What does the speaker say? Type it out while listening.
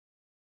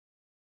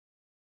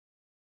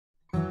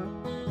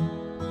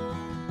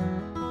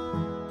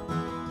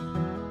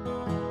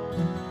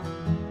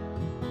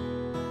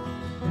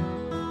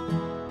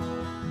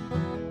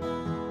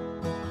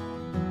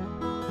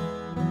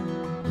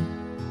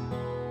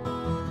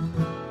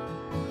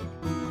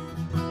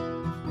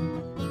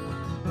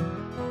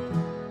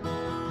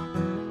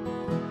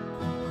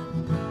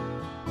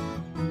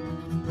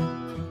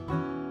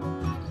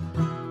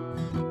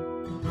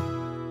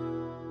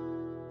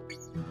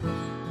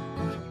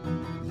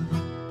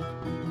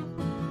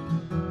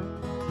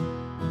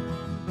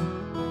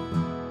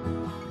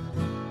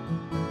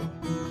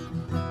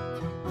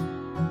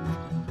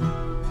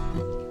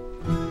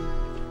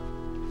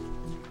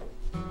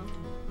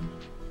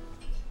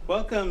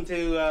Welcome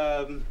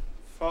to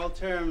Fall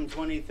Term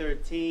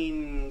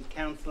 2013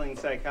 Counseling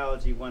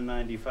Psychology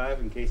 195,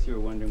 in case you were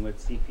wondering what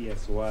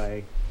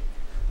CPSY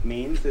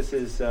means. This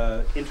is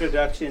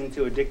Introduction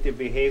to Addictive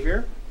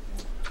Behavior.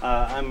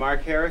 I'm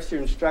Mark Harris, your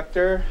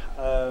instructor.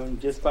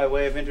 Just by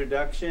way of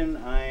introduction,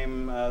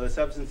 I'm the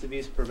Substance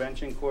Abuse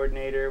Prevention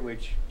Coordinator,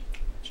 which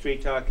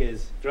Street Talk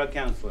is drug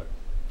counselor.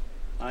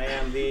 I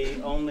am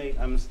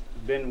I've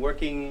been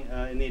working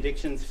in the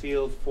addictions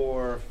field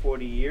for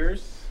 40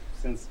 years.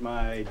 Since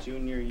my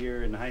junior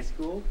year in high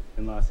school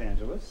in Los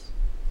Angeles.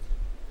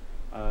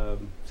 So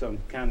I'm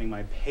counting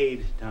my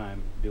paid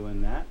time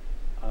doing that.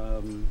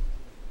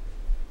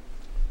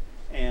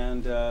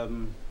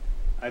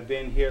 I've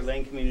been here at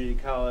Lane Community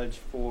College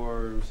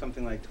for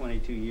something like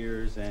 22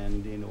 years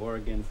and in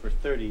Oregon for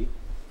 30.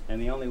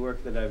 And the only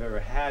work that I've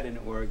ever had in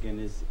Oregon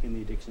is in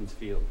the addictions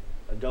field.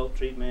 Adult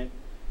treatment,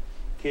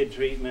 kid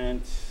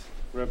treatment,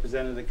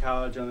 represented the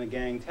college on the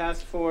gang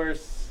task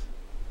force,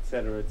 et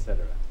cetera, et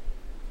cetera.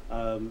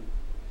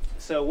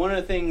 So one of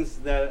the things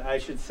that I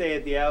should say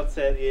at the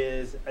outset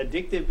is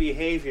addictive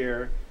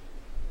behavior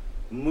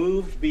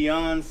moved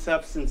beyond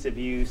substance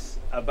abuse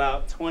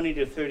about 20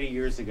 to 30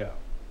 years ago,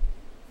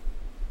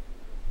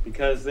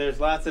 because there's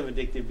lots of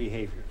addictive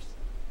behaviors.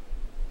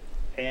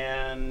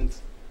 And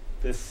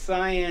the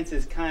science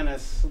is kind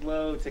of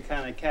slow to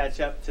kind of catch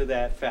up to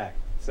that fact.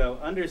 So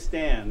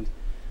understand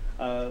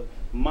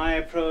my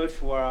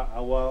approach,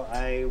 while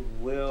I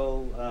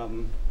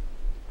will...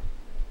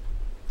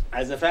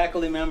 as a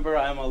faculty member,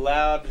 I'm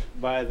allowed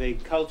by the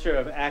culture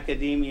of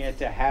academia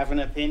to have an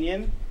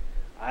opinion.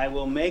 I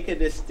will make a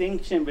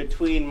distinction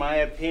between my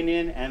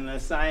opinion and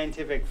the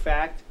scientific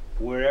fact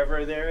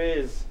wherever there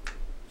is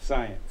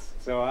science.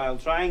 So I'll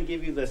try and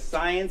give you the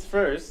science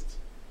first,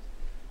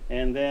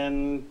 and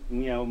then,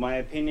 my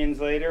opinions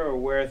later, or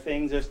where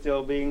things are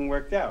still being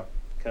worked out,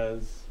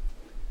 because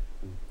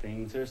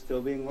things are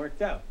still being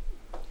worked out,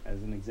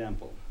 as an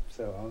example.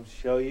 So I'll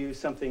show you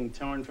something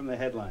torn from the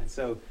headline.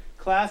 So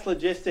class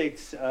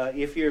logistics,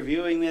 if you're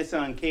viewing this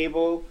on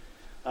cable,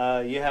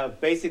 you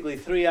have basically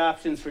three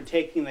options for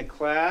taking the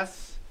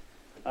class.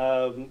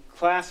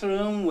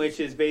 Classroom, which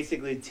is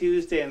basically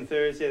Tuesday and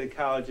Thursday. The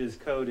college's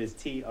code is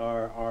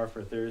TRR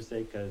for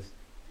Thursday, because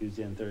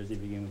Tuesday and Thursday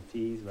begin with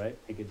T's, right?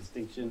 Make a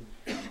distinction.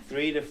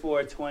 3 to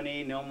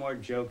 4:20, no more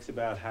jokes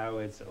about how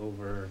it's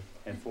over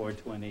at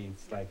 4:20.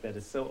 It's like that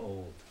is so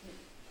old.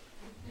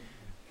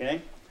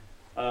 Okay?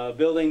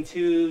 Building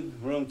 2,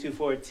 room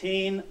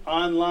 214.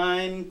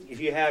 Online,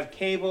 if you have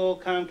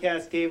cable,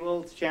 Comcast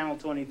cable, it's channel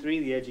 23,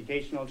 the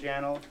educational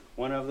channel,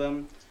 one of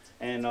them,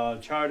 and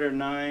Charter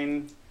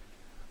 9.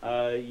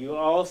 You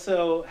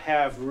also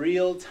have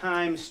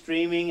real-time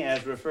streaming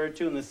as referred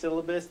to in the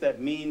syllabus. That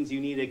means you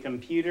need a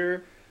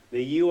computer,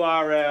 the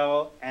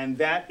URL, and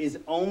that is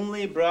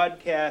only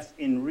broadcast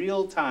in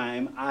real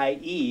time,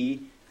 i.e.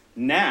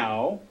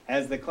 now,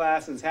 as the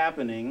class is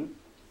happening,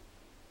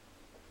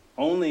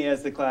 only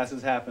as the class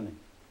is happening,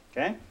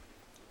 okay?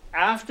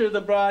 After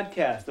the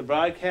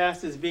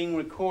broadcast is being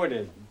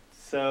recorded.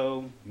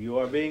 So you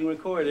are being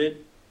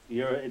recorded.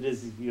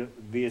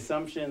 The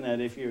assumption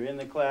that if you're in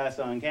the class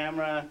on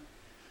camera,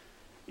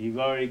 you've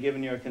already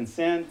given your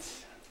consent.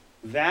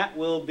 That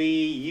will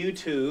be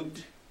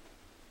YouTubed,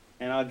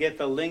 and I'll get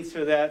the links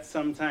for that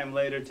sometime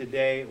later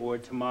today or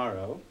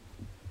tomorrow.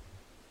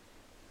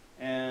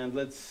 And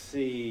let's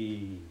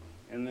see.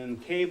 And then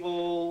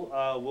cable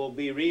will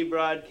be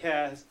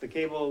rebroadcast. The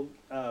cable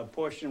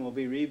portion will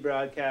be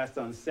rebroadcast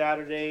on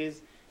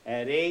Saturdays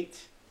at 8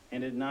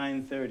 and at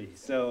 9:30.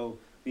 So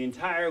the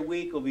entire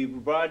week will be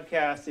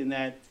broadcast in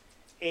that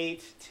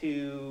 8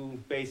 to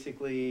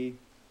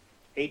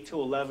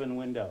 11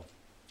 window.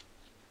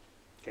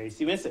 In case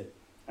you miss it.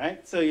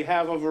 Right? So you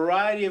have a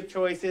variety of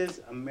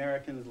choices.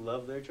 Americans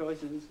love their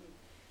choices.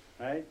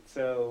 Right?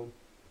 So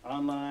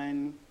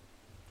online,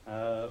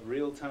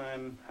 real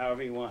time,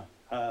 however you want.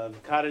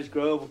 Cottage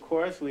Grove, of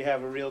course, we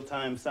have a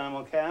real-time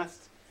simulcast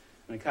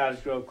in the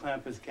Cottage Grove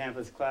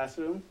campus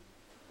classroom.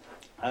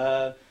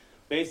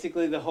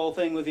 Basically, the whole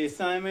thing with the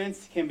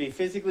assignments can be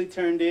physically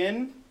turned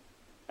in.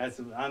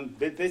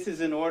 This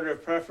is an order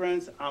of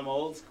preference. I'm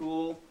old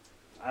school.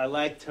 I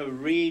like to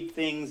read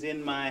things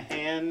in my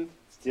hand,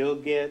 still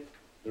get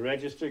the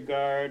register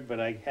guard, but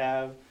I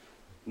have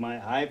my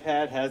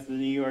iPad has the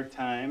New York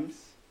Times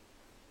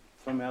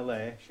from LA.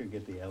 I should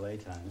get the LA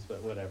Times,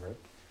 but whatever.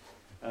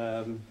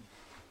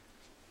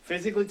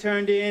 Physically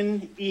turned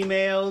in,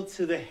 emailed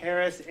to the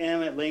Harris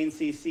M at Lane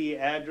CC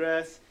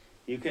address.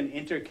 You can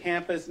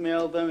intercampus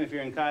mail them if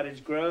you're in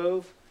Cottage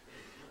Grove,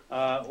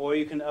 or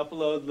you can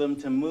upload them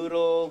to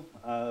Moodle.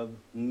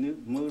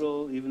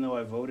 Moodle, even though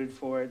I voted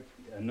for it,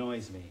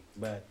 annoys me,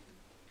 but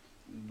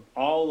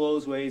all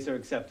those ways are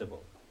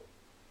acceptable.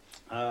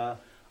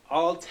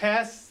 All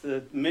tests,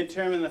 the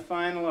midterm and the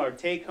final, are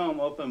take-home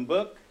open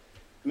book.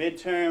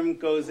 Midterm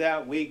goes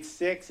out week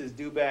 6, is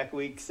due back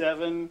week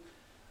 7.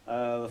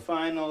 The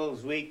final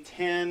is week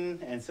 10,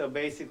 and so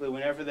basically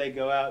whenever they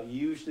go out,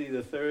 usually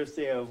the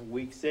Thursday of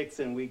week 6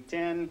 and week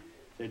 10,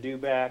 they're due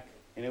back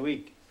in a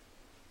week.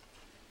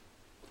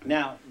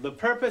 Now, the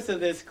purpose of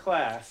this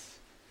class,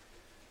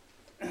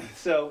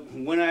 so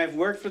when I've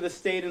worked for the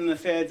state and the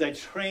feds, I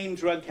train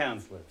drug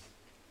counselors.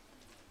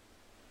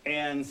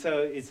 And so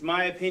it's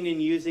my opinion,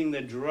 using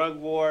the drug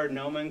war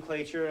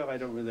nomenclature, I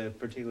don't really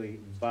particularly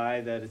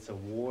buy that it's a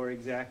war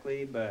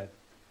exactly, but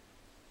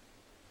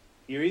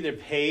you're either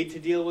paid to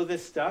deal with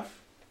this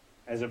stuff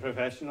as a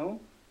professional,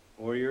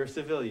 or you're a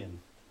civilian,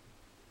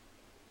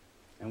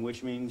 and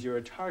which means you're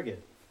a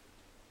target.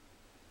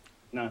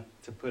 Not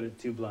to put it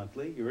too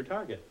bluntly, you're a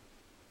target.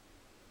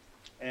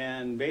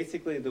 And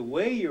basically the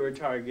way you were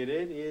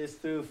targeted is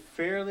through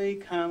fairly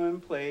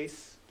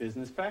commonplace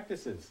business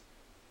practices.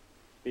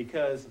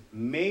 Because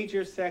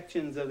major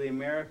sections of the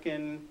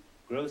American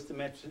gross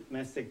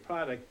domestic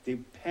product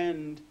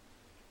depend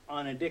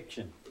on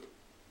addiction.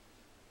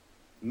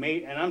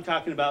 And I'm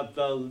talking about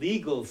the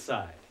legal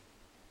side,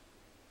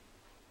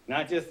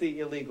 not just the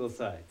illegal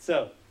side.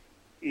 So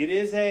it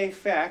is a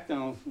fact,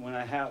 and when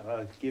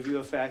I give you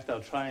a fact,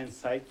 I'll try and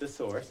cite the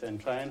source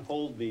and try and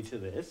hold me to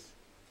this.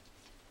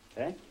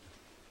 Okay?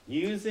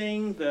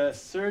 Using the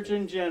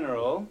Surgeon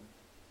General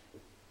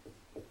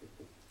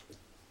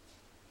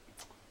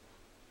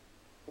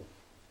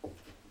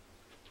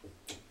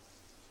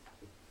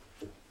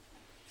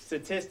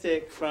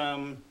statistic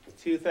from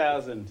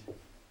 2000,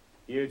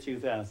 year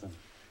 2000.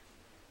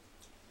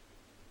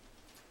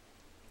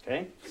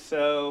 Okay,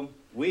 so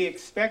we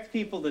expect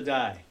people to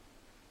die,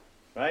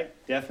 right?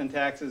 Death and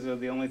taxes are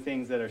the only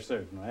things that are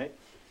certain, right?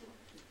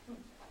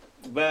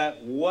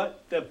 But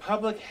what the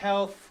public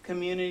health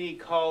community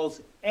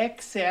calls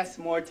excess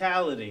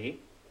mortality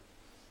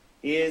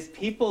is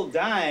people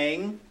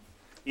dying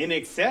in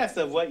excess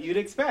of what you'd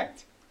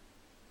expect.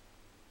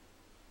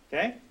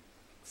 Okay?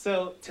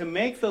 So to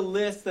make the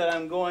list that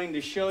I'm going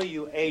to show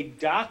you, a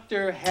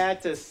doctor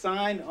had to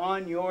sign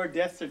on your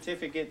death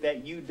certificate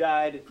that you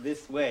died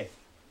this way.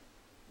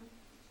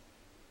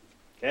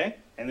 Okay?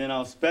 And then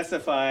I'll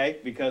specify,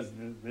 because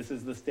this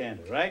is the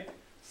standard, right?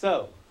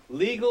 So,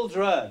 legal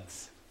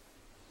drugs.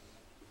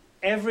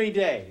 Every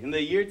day, in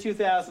the year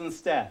 2000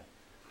 stat,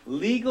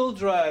 legal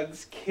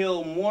drugs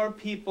kill more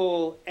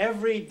people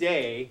every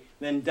day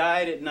than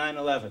died at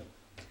 9/11.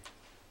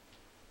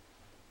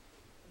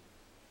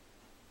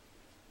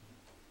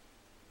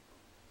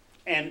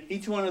 And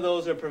each one of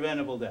those are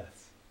preventable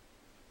deaths.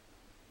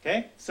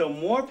 Okay? So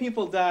more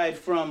people died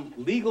from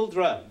legal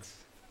drugs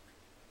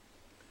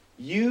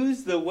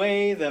used the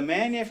way the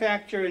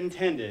manufacturer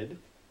intended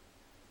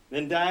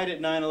than died at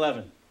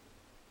 9/11.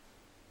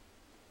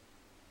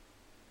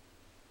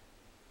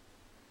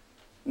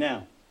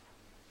 Now,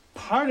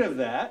 part of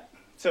that,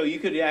 so you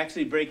could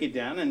actually break it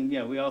down, and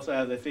we also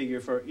have the figure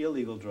for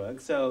illegal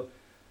drugs. So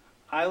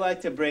I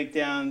like to break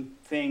down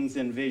things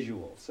in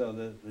visual. So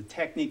the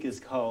technique is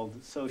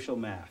called social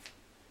math,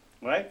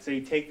 right? So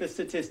you take the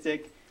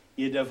statistic,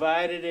 you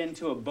divide it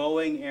into a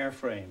Boeing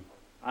airframe,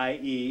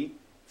 i.e.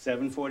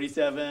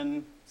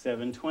 747,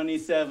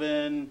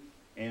 727,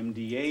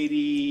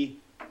 MD-80,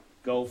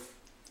 Gulf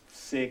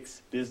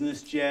 6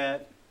 business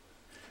jet,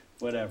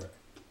 whatever,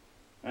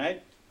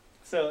 right?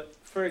 So,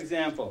 for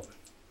example,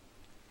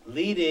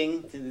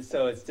 leading to,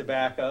 so it's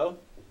tobacco,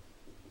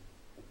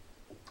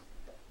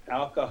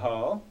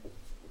 alcohol,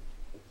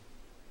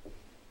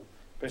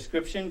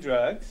 prescription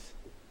drugs.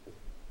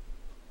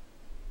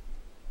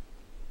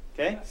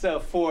 Okay, so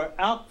for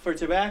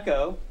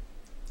tobacco,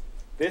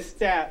 this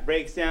stat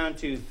breaks down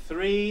to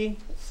 3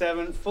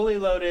 fully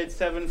loaded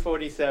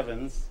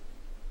 747s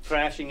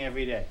crashing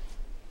every day.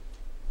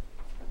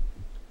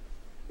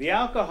 The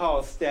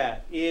alcohol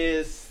stat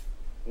is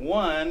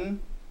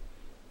 1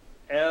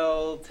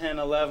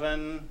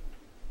 L1011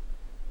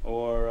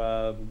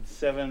 or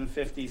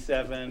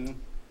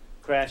 757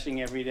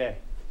 crashing every day.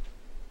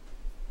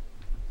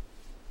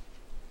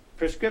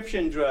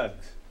 Prescription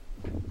drugs,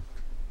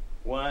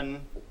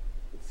 1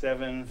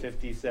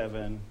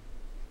 757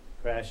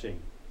 crashing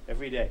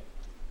every day.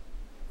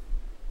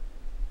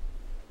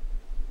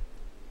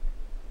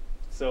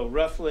 So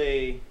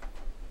roughly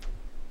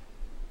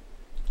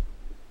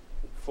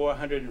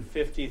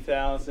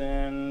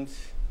 450,000,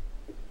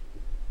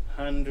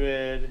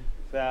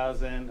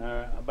 100,000,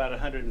 about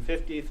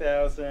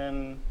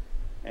 150,000,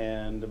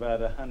 and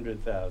about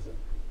 100,000.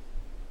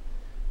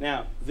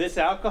 Now, this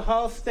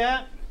alcohol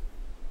stat,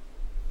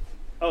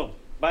 oh,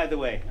 by the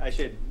way, I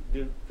should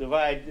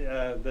divide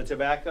the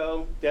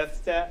tobacco death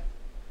stat.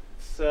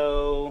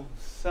 So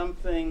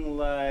something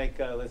like,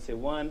 let's say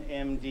 1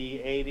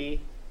 MD-80,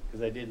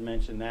 because I did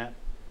mention that.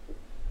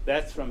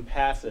 That's from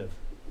passive.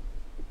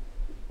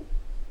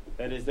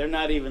 That is, they're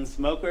not even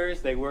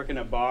smokers. They work in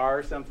a bar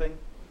or something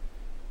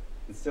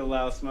and still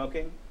allow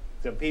smoking.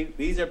 So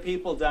these are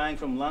people dying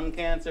from lung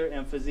cancer,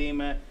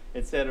 emphysema,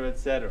 et cetera, et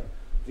cetera.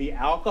 The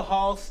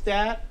alcohol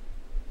stat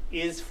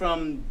is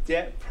from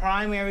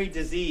primary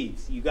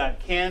disease. You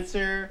got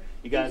cancer,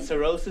 you got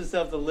cirrhosis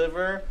of the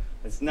liver.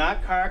 It's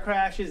not car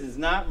crashes, it's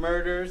not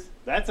murders.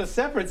 That's a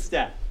separate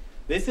stat.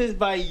 This is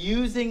by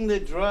using the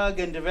drug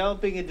and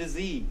developing a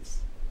disease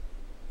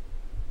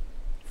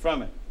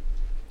from it,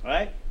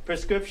 right?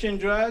 Prescription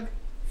drug,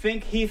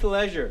 think Heath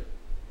Ledger.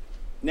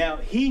 Now,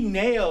 he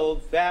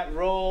nailed that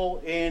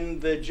role in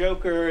the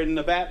Joker in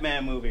the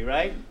Batman movie,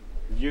 right?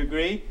 Do you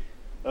agree?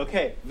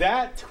 Okay,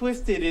 that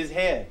twisted his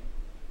head.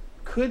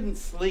 Couldn't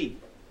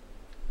sleep.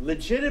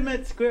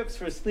 Legitimate scripts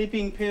for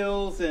sleeping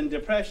pills and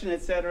depression,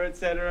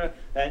 etc.,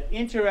 that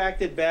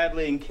interacted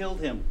badly and killed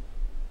him.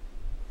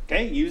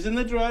 Okay, using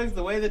the drugs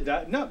the way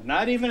no,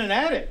 not even an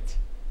addict.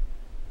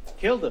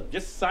 Killed him,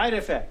 just side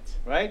effect,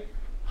 right?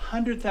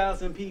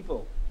 100,000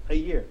 people a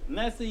year, and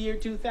that's the year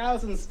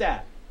 2000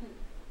 stat.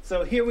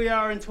 So here we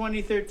are in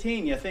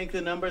 2013. You think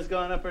the number's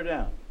gone up or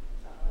down?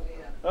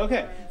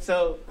 Okay,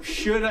 so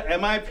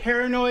am I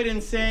paranoid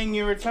in saying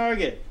you're a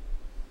target?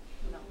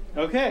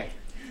 No. Okay,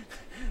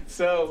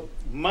 so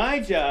my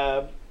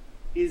job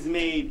is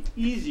made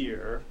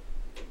easier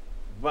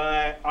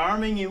by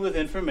arming you with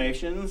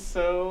information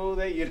so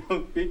that you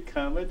don't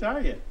become a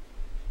target.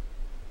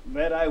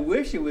 But I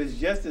wish it was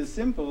just as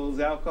simple as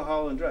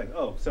alcohol and drugs.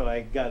 Oh, so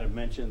I got to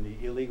mention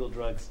the illegal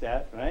drug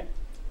stat, right?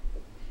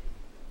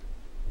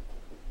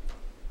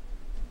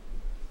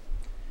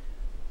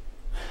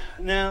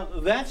 Now,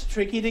 that's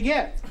tricky to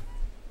get.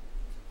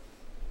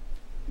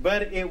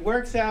 But it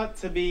works out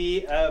to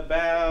be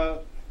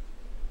about,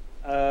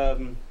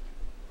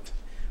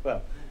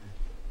 well,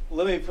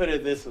 let me put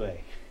it this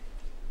way.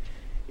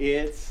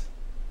 It's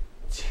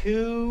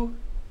 2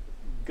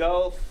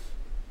 Gulf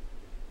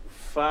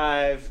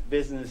 5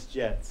 business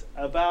jets,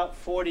 about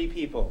 40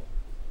 people.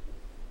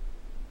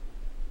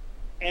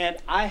 And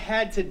I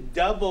had to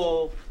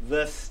double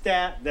the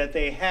stat that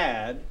they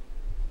had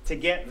to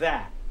get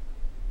that.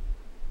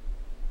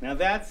 Now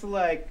that's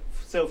like,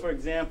 so for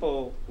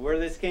example, where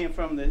this came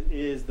from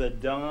is the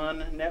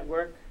DAWN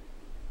network,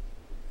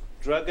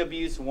 Drug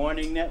Abuse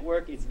Warning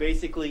Network. It's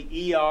basically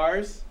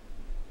ERs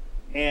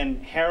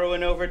and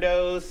heroin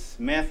overdose,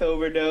 meth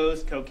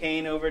overdose,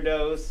 cocaine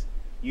overdose.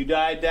 You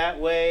died that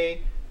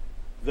way.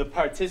 The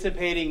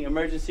participating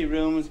emergency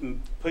rooms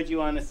put you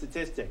on a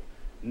statistic.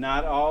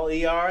 Not all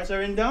ERs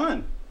are in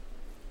DAWN.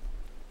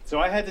 So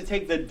I had to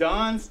take the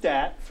DAWN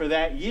stat for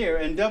that year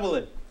and double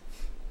it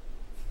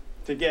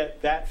to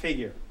get that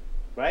figure,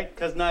 right?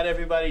 Because not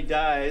everybody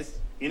dies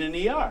in an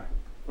ER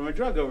from a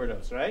drug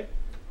overdose, right?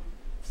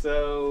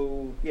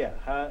 So, yeah,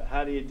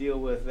 how do you deal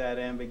with that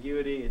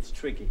ambiguity? It's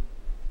tricky.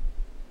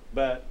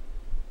 But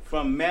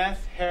from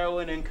meth,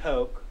 heroin, and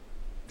coke,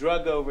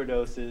 drug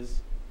overdoses,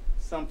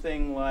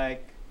 something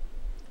like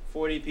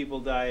 40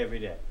 people die every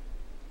day,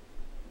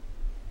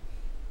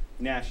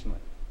 nationally.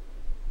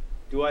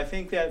 Do I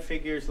think that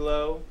figure's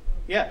low?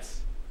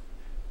 Yes.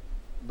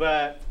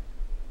 But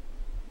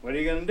what are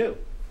you going to do?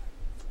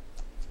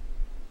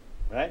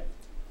 Right?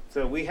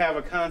 So we have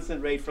a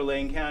constant rate for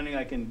Lane County.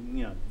 I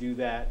can, do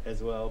that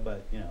as well.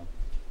 But,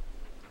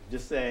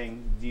 just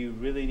saying, do you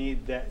really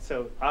need that?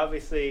 So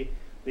obviously,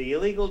 the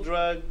illegal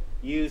drug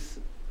use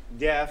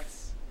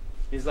deaths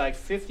is like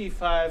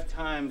 55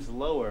 times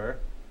lower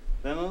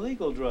than a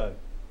legal drug.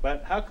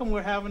 But how come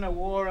we're having a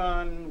war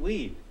on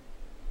weed?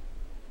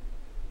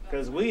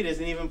 Because weed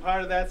isn't even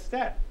part of that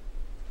stat.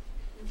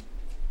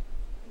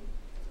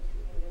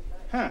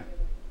 Huh.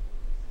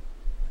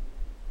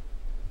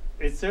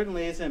 It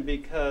certainly isn't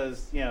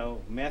because,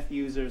 meth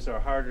users are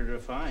harder to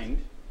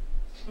find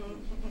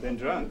than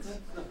drunks.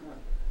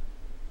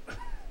 I'm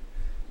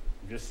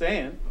just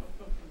saying.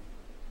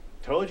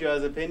 Told you I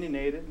was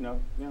opinionated. No,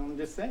 I'm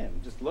just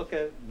saying. Just look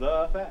at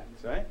the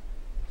facts, right?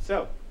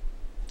 So,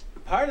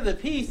 part of the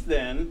piece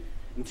then,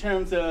 in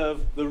terms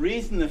of the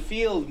reason the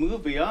field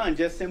moved beyond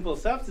just simple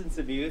substance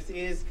abuse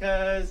is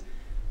because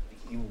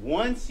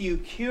once you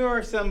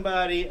cure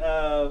somebody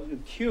of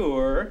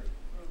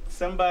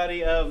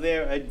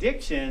their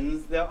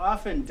addictions, they'll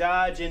often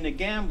dodge into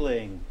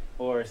gambling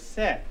or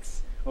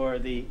sex or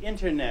the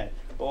internet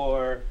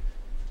or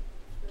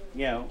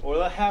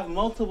they'll have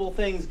multiple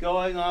things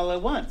going all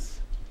at once.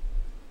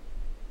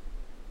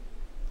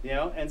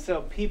 And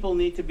so people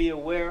need to be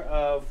aware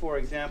of, for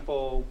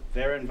example,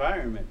 their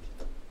environment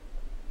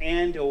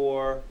and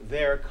or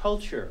their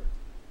culture,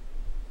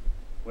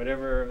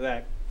 whatever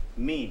that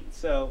means.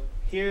 So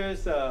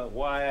here's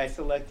why I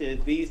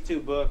selected these 2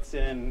 books,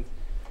 and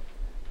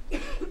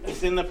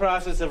it's in the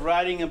process of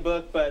writing a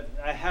book, but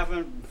I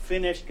haven't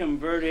finished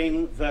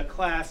converting the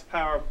class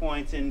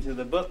PowerPoints into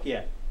the book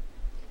yet.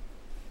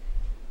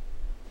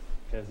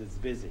 Because it's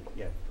busy.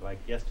 Yeah, like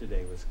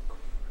yesterday was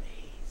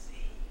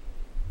crazy.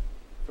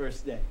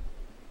 First day.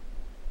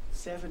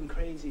 7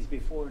 crazies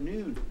before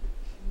noon.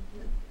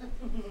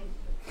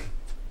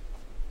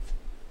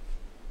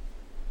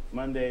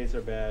 Mondays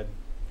are bad,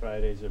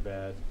 Fridays are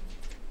bad,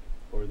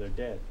 or they're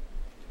dead.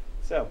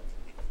 So,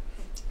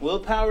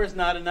 Willpower is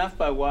Not Enough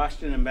by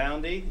Washington and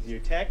Boundy is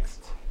your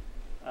text.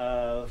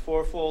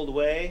 Fourfold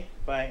Way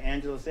by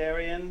Angeles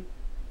Arian.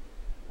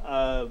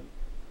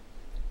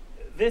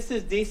 This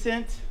is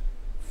decent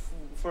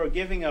for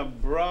giving a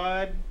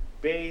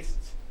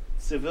broad-based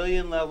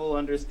civilian-level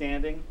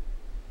understanding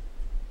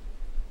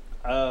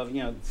of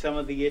some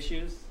of the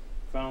issues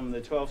from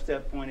the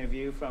 12-step point of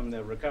view, from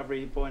the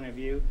recovery point of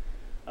view.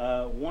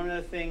 One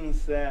of the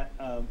things that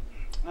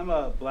I'm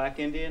a Black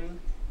Indian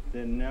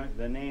the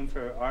name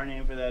for, our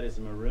name for that is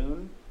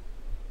maroon.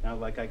 Not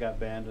like I got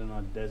banned on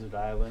a desert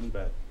island,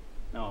 but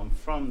no, I'm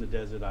from the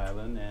desert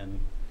island, and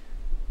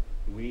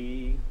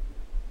we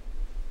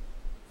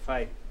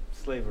fight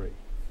slavery.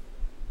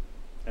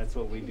 That's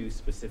what we do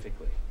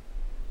specifically.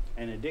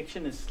 And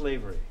addiction is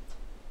slavery.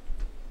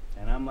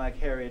 And I'm like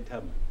Harriet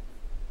Tubman.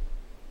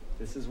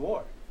 This is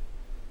war.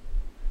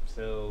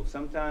 So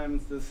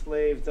sometimes the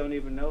slaves don't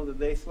even know that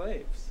they're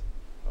slaves.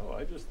 Oh,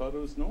 I just thought it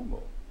was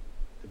normal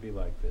to be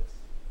like this.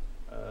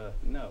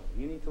 No,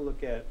 you need to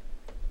look at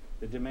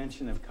the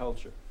dimension of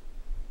culture.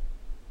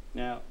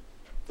 Now,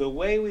 the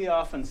way we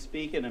often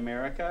speak in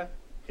America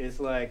is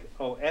like,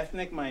 oh,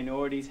 ethnic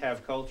minorities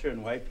have culture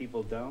and white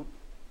people don't.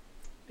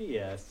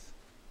 BS.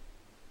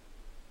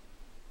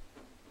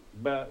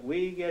 But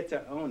we get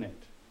to own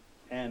it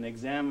and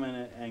examine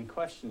it and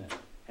question it.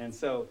 And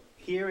so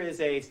here is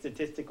a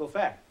statistical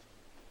fact.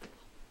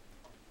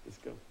 Let's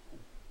go.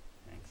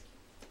 Thanks.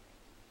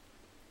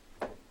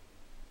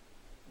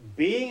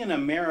 Being an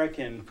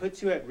American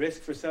puts you at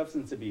risk for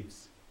substance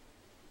abuse.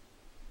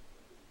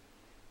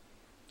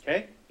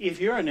 Okay?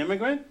 If you're an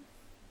immigrant,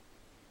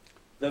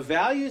 the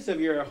values of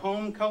your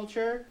home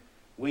culture,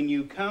 when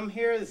you come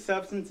here, the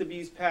substance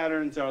abuse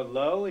patterns are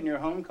low in your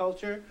home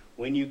culture.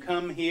 When you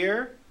come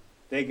here,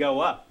 they go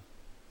up.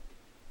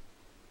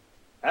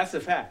 That's a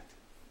fact,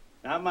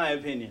 not my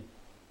opinion.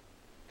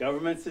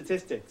 Government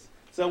statistics.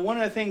 So one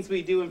of the things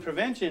we do in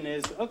prevention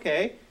is,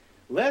 okay,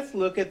 let's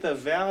look at the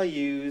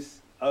values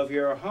of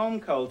your home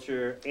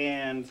culture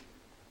and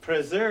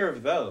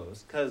preserve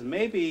those, because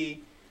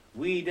maybe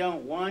we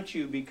don't want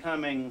you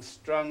becoming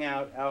strung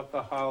out,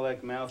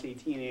 alcoholic, mouthy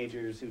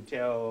teenagers who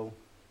tell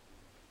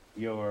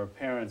your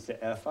parents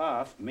to F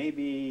off.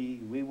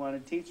 Maybe we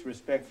want to teach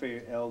respect for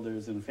your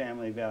elders and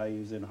family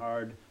values and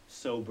hard,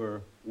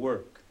 sober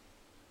work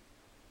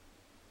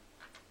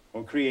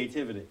or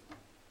creativity,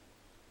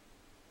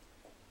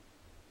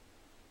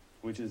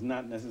 which is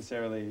not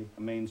necessarily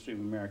a mainstream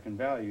American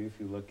value if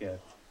you look at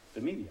the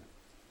media.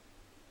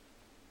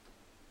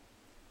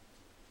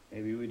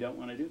 Maybe we don't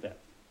want to do that.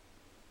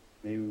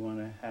 Maybe we want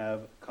to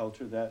have a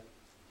culture that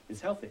is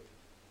healthy,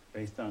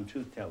 based on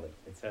truth-telling,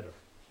 etc.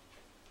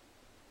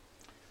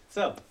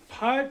 So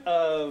part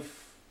of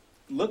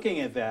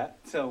looking at that,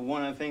 so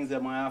one of the things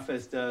that my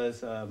office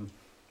does,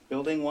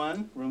 Building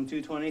 1, Room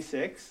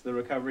 226, the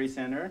Recovery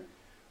Center,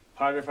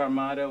 part of our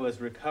motto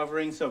is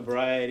recovering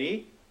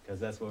sobriety,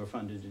 because that's what we're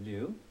funded to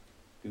do,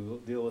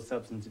 deal with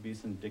substance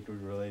abuse and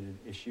addiction-related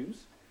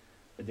issues,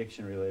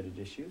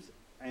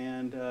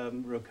 and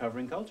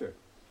recovering culture.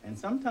 And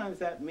sometimes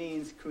that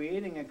means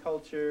creating a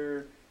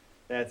culture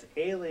that's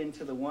alien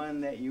to the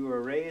one that you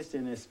were raised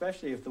in,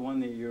 especially if the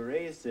one that you were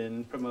raised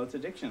in promotes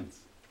addictions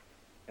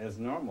as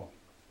normal.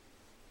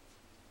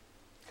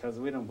 Because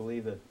we don't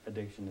believe that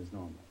addiction is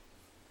normal.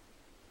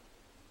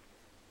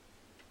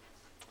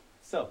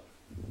 So,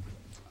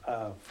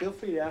 feel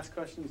free to ask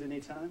questions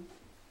anytime.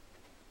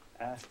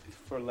 Ask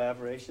for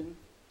elaboration.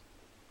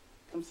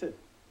 Come sit.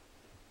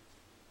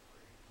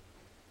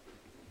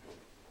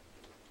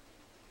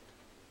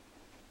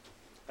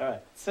 All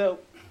right, so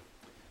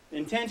the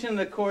intention of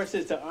the course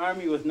is to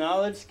arm you with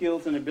knowledge,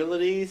 skills, and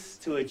abilities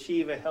to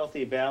achieve a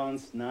healthy,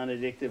 balanced,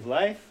 non-addictive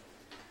life,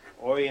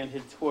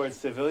 oriented towards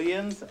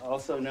civilians,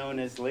 also known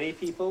as lay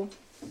people,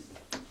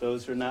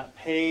 those who are not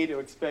paid or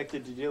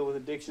expected to deal with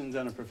addictions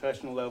on a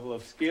professional level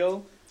of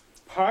skill.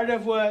 Part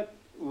of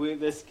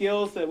the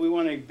skills that we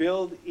want to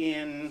build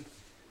in,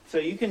 so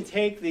you can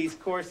take these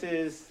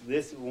courses,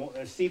 this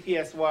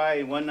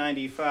CPSY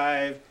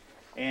 195,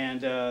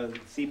 and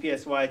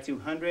CPSY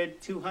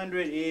 200.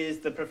 200 is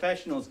the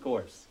professionals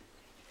course.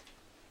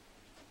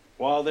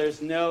 While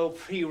there's no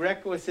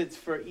prerequisites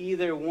for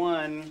either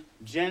one,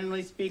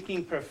 generally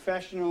speaking,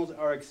 professionals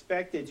are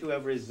expected to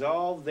have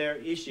resolved their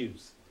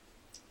issues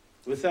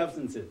with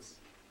substances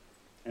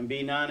and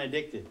be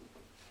non-addicted.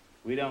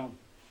 We don't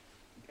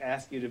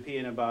ask you to pee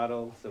in a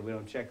bottle, so we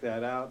don't check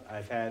that out.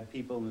 I've had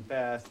people in the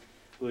past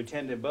who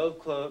attended both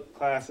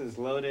classes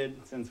loaded.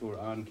 Since we're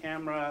on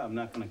camera, I'm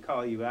not going to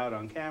call you out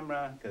on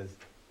camera because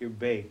you're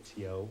baked,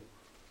 yo.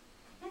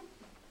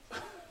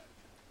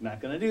 Not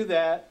going to do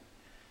that.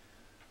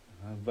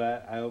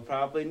 But I will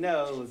probably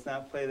know, let's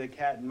not play the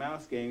cat and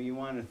mouse game. You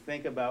want to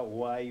think about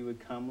why you would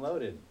come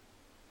loaded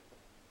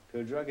to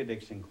a drug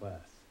addiction class.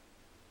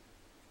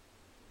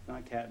 It's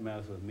not cat and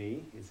mouse with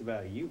me. It's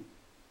about you.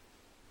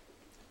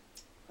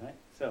 Right?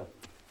 So,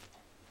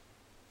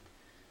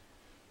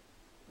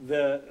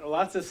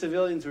 lots of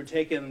civilians were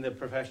taking the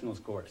professionals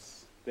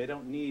course. They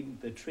don't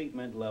need the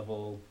treatment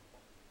level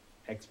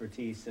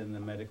expertise in the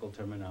medical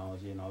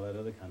terminology and all that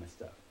other kind of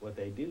stuff. What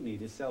they do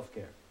need is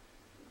self-care.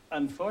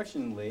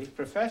 Unfortunately,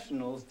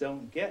 professionals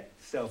don't get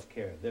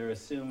self-care. They're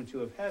assumed to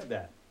have had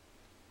that,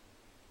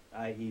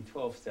 i.e.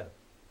 12-step,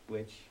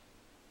 which,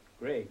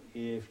 great.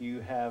 If you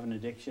have an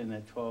addiction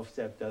that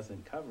 12-step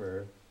doesn't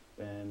cover,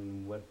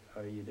 then what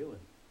are you doing?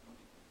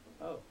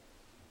 Oh.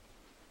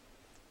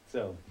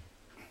 So,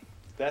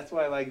 that's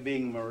why I like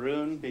being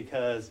maroon,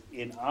 because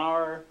in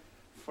our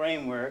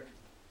framework,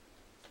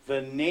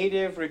 The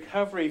native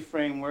recovery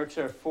frameworks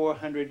are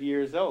 400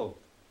 years old.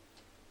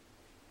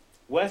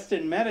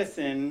 Western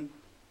medicine,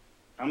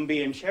 I'm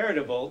being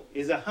charitable,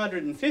 is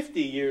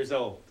 150 years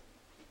old.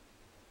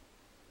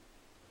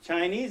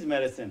 Chinese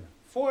medicine,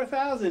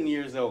 4,000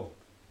 years old.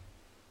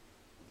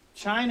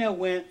 China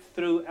went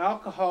through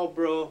alcohol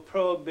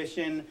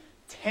prohibition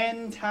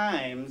 10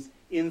 times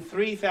in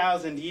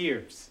 3,000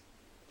 years.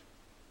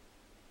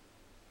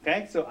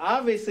 Okay, so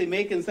obviously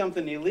making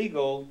something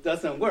illegal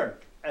doesn't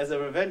work as a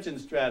prevention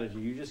strategy.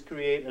 You just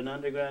create an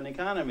underground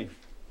economy,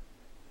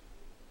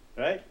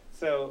 right?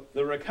 So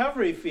the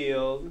recovery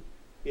field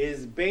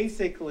is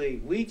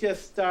basically, we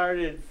just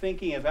started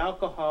thinking of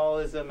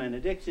alcoholism and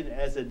addiction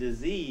as a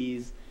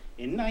disease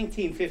in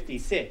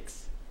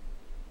 1956.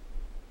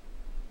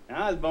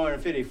 Now, I was born in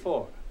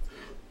 54.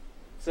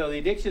 So the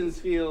addictions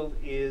field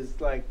is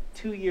like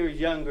 2 years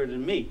younger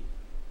than me.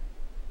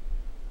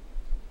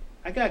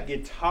 I got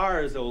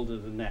guitars older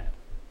than that.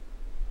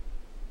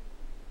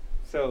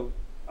 So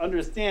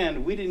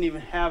understand, we didn't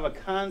even have a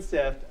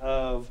concept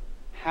of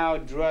how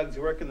drugs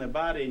work in the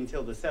body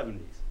until the 70s.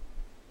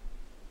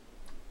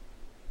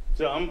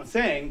 So I'm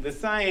saying the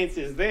science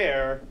is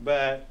there,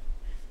 but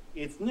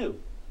it's new.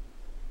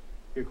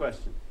 Your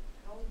question?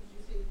 How old did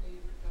you say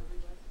native recovery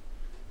was?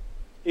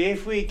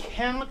 If we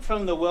count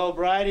from the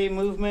Wellbriety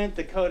movement,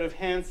 the Code of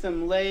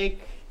Handsome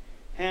Lake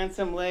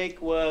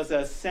was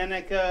a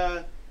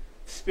Seneca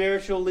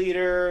spiritual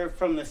leader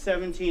from the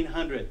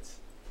 1700s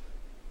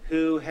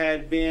who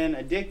had been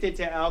addicted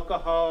to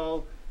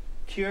alcohol,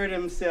 cured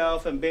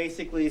himself, and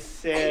basically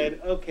said,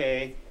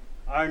 okay,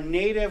 our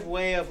native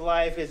way of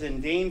life is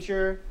in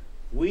danger.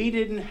 We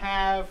didn't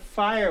have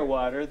fire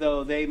water,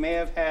 though they may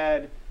have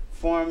had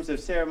forms of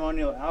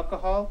ceremonial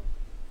alcohol,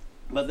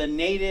 but the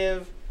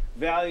natives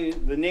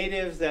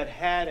that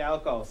had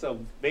alcohol, so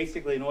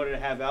basically in order to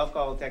have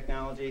alcohol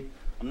technology,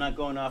 I'm not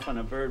going off on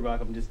a bird rock,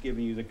 I'm just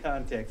giving you the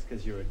context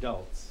because you're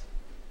adults,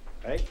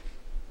 right?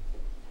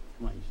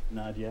 Come on, you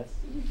nod yes?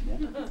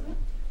 Yeah?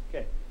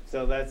 Okay,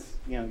 so that's,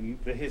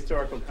 the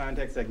historical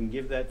context, I can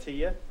give that to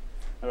you.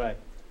 All right,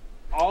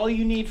 all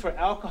you need for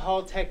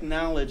alcohol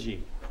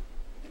technology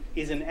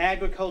is an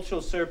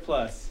agricultural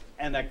surplus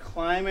and a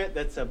climate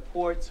that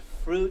supports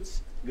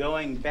fruits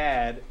going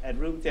bad at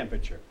room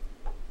temperature,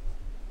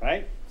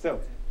 right? So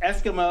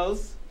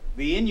Eskimos,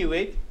 the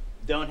Inuit,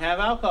 don't have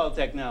alcohol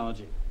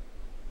technology,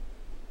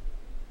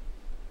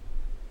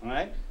 all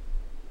right?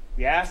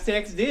 The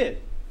Aztecs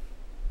did.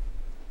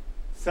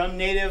 Some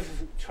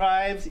native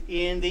tribes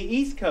in the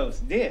East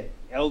Coast did.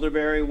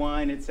 Elderberry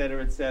wine, et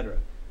cetera, et cetera.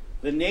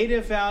 The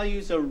native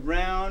values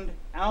around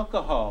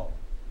alcohol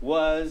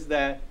was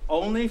that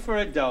only for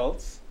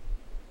adults,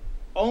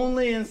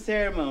 only in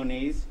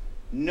ceremonies,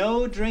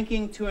 no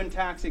drinking to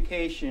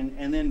intoxication,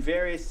 and then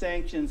various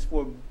sanctions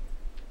for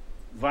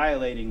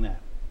violating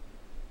that,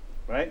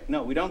 right?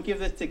 No, we don't give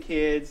this to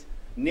kids.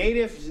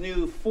 Natives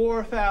knew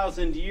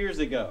 4,000 years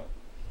ago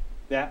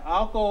that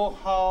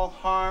alcohol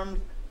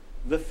harmed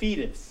the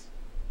fetus,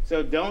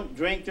 so don't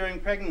drink during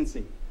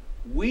pregnancy.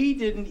 We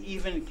didn't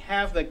even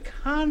have the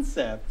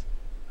concept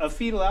of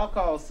fetal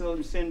alcohol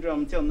syndrome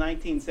until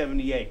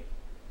 1978.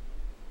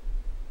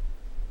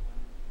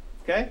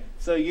 Okay?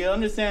 So you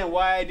understand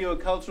why I do a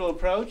cultural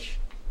approach?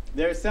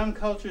 There are some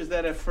cultures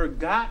that have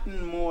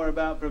forgotten more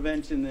about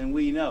prevention than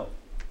we know.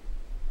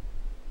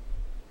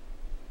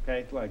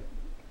 Okay? Like,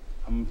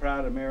 I'm a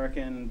proud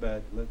American,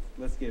 but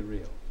let's get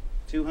real.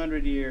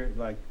 200 years,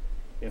 like,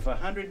 if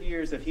 100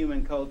 years of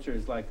human culture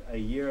is like a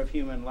year of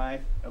human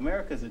life,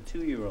 America's a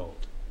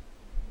 2-year-old.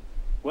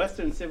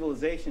 Western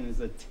civilization is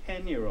a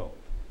 10-year-old.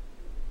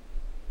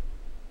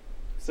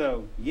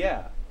 So,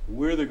 yeah,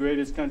 we're the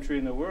greatest country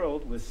in the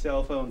world with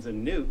cell phones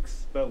and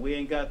nukes, but we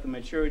ain't got the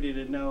maturity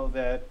to know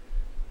that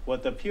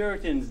what the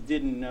Puritans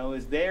didn't know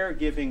is they're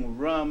giving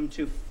rum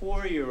to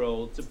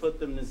 4-year-olds to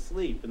put them to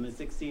sleep in the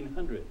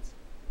 1600s.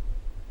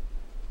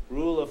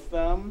 Rule of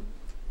thumb,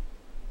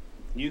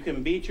 you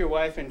can beat your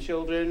wife and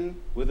children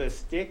with a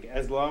stick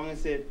as long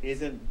as it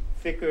isn't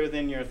thicker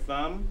than your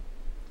thumb.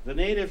 The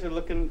natives are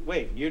looking,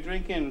 wait, you're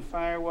drinking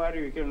firewater,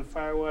 you're giving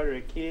firewater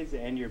to kids,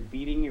 and you're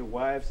beating your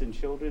wives and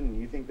children, and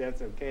you think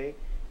that's okay?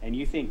 And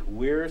you think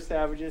we're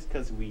savages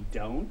because we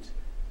don't?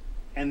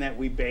 And that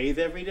we bathe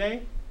every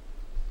day?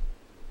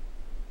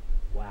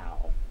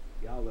 Wow,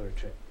 y'all are a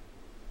trip.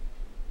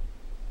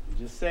 I'm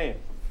just saying.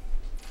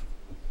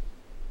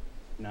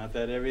 Not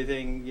that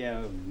everything,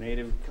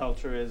 native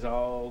culture is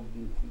all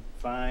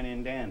fine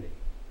and dandy.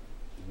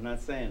 I'm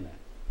not saying that.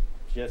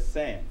 Just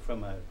saying,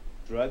 from a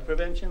drug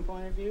prevention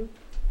point of view,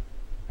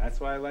 that's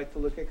why I like to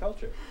look at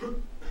culture.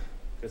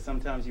 Because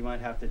sometimes you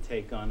might have to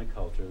take on a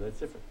culture that's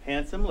different.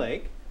 Handsome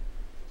Lake,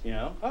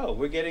 oh,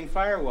 we're getting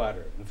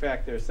firewater. In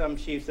fact, there are some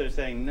chiefs that are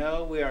saying,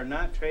 no, we are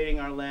not trading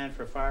our land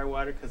for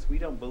firewater because we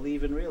don't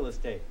believe in real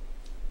estate.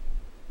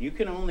 You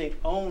can only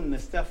own the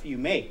stuff you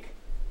make.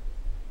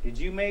 Did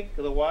you make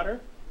the water?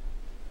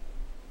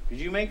 Did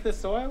you make the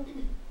soil?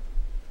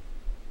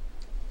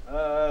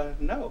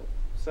 No.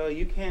 So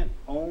you can't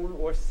own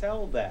or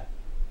sell that.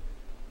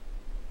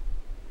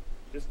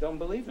 Just don't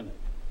believe in it.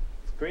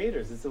 It's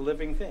creators. It's a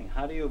living thing.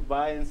 How do you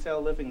buy and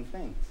sell living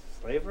things?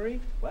 Slavery?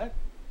 What?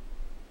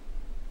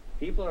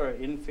 People are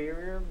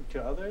inferior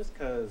to others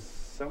because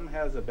some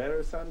has a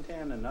better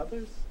suntan than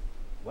others?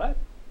 What?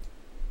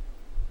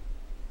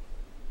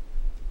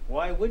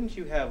 Why wouldn't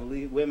you have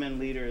women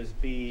leaders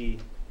be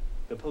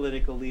the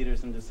political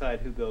leaders and decide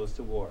who goes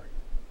to war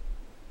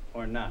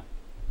or not?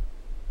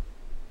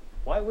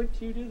 Why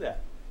wouldn't you do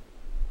that?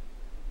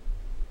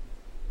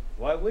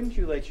 Why wouldn't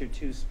you let your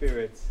two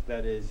spirits,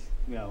 that is,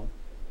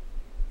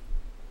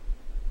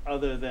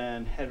 other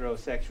than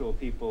heterosexual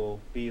people,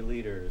 be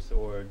leaders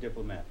or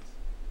diplomats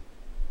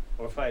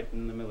or fight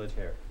in the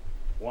military?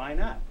 Why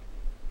not?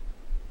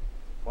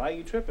 Why are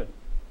you tripping?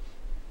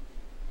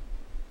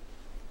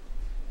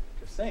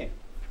 Just saying.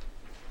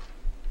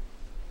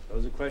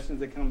 Those are questions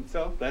that come.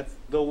 So that's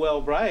the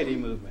Wellbriety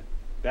movement.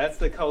 That's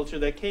the culture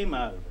that came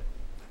out of it.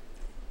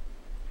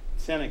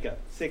 Seneca,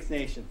 6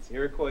 Nations,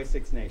 Iroquois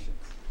 6 Nations.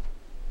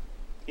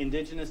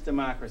 Indigenous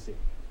democracy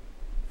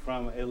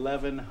from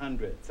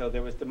 1100. So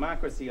there was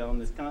democracy on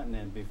this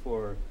continent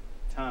before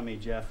Tommy,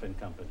 Jeff, and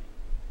company.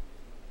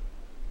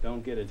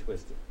 Don't get it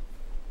twisted.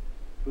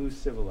 Who's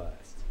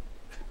civilized?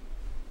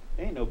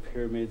 Ain't no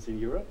pyramids in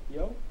Europe,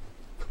 yo.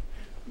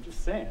 I'm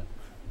just saying.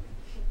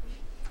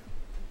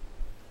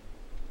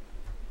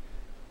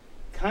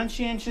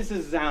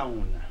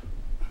 Conscientização.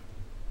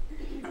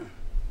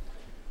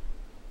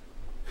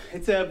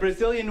 It's a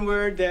Brazilian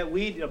word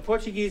a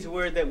Portuguese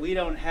word that we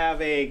don't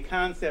have a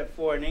concept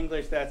for in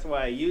English. That's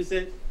why I use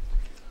it.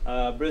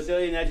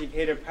 Brazilian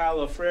educator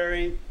Paulo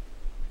Freire,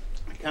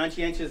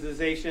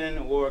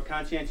 conscientization or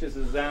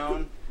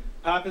conscientização,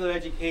 popular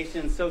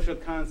education social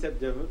concept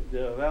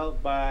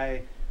developed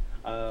by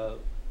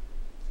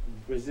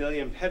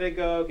Brazilian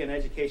pedagogue and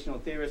educational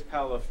theorist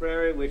Paulo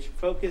Freire, which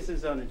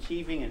focuses on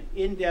achieving an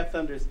in-depth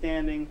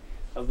understanding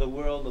of the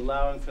world,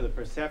 allowing for the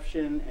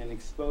perception and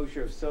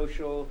exposure of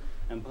social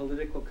and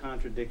political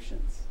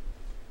contradictions.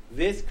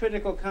 This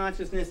critical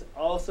consciousness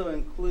also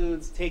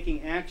includes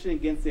taking action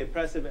against the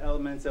oppressive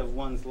elements of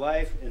one's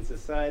life and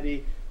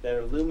society that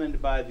are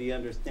illumined by the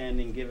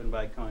understanding given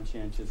by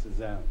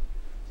conscientização.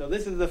 So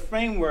this is the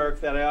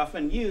framework that I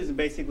often use in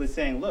basically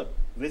saying, look,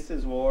 this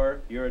is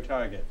war, you're a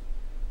target.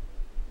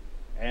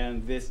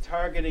 And this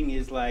targeting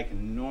is like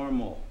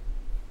normal.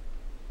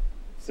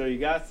 So you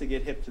got to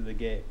get hip to the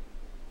game.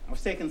 I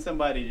was taking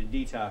somebody to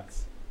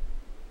detox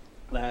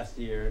last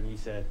year, and he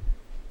said,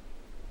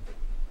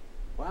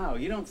 wow,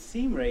 you don't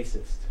seem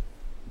racist.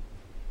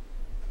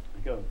 I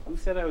go, who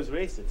said I was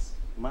racist?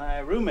 My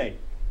roommate.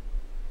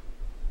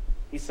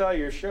 He saw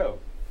your show,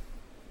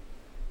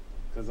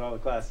 because all the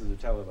classes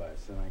are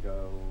televised. And I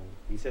go,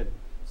 he said,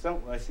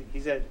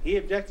 he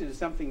objected to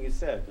something you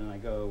said. And I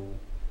go,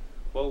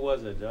 what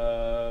was it?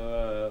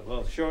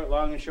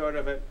 Long and short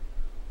of it,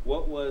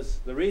 what was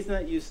the reason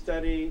that you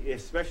study,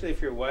 especially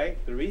if you're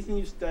white, the reason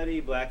you study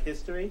black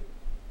history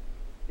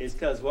is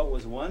because what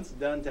was once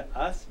done to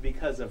us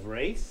because of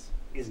race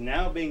is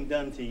now being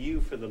done to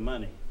you for the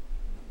money.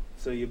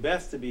 So you're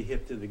best to be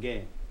hip to the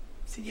game.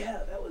 I said,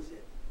 yeah, that was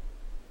it.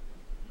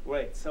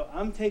 Right, so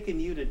I'm taking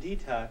you to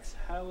detox.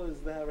 How is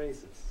that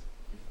racist?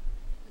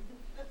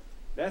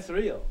 That's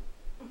real.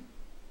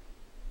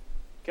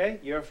 Okay,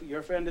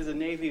 your friend is a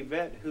Navy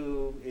vet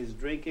who is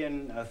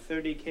drinking a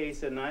 30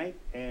 case a night,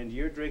 and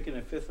you're drinking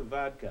a fifth of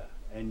vodka,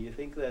 and you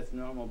think that's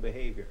normal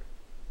behavior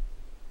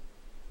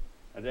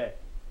a day.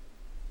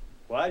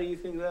 Why do you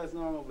think that's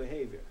normal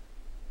behavior?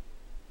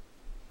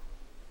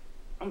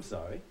 I'm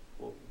sorry.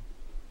 Well,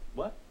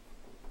 what?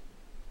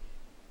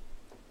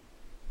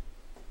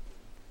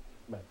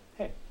 But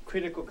hey,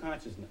 critical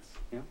consciousness.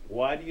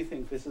 Why do you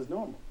think this is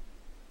normal?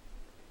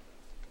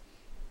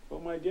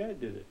 Well, my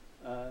dad did it.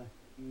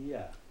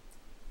 Yeah,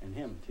 and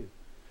him too.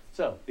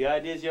 So the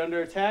idea is you're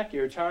under attack,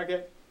 you're a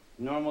target,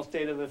 normal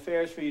state of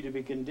affairs for you to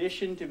be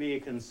conditioned to be a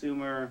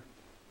consumer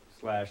 /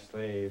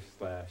 slave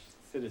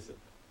 / citizen.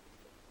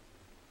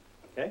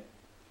 Okay?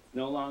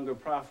 No longer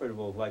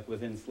profitable like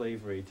within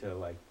slavery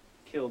to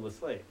kill the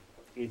slave.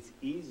 It's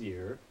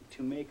easier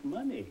to make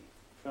money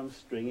from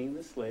stringing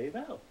the slave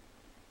out.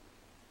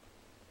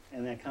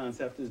 And that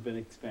concept has been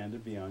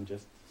expanded beyond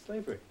just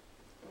slavery.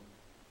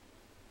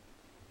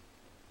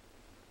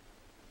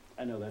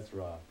 I know that's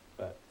raw,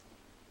 but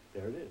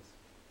there it is.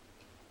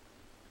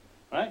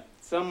 Right?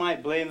 Some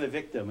might blame the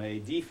victim, a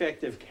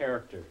defective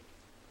character.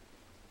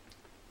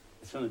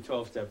 It's from the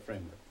 12-step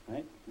framework,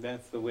 right?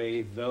 That's the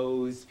way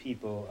those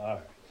people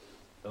are,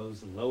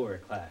 those lower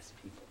class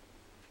people.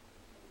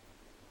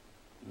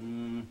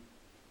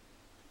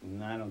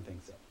 I don't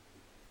think so.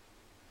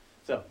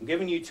 So, I'm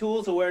giving you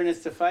tools,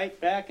 awareness to fight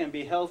back and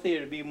be healthier,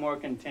 to be more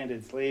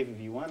contented slave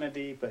if you want to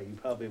be, but you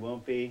probably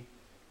won't be.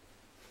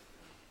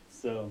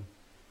 So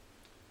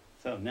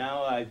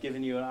now I've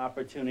given you an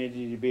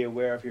opportunity to be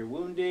aware of your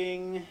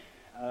wounding.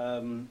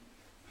 I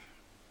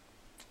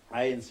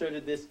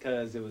inserted this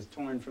because it was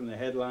torn from the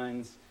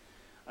headlines.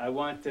 I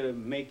want to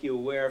make you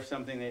aware of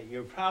something that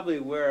you're probably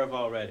aware of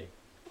already.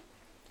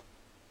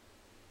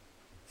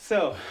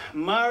 So,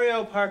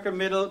 Mario Parker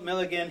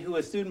Milligan, who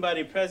was student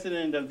body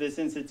president of this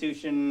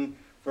institution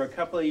for a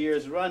couple of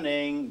years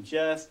running,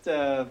 just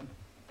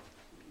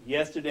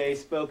yesterday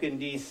spoke in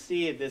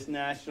DC at this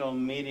national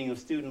meeting of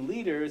student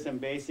leaders and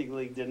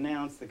basically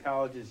denounced the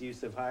college's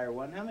use of Hire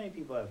One. How many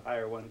people have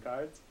Hire One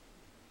cards?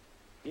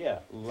 Yeah,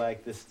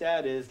 like the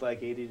stat is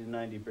like 80 to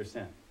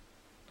 90%.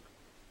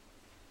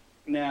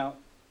 Now,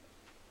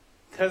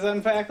 because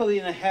I'm faculty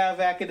and I have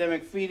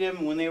academic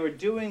freedom, when they were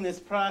doing this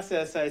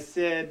process, I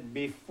said,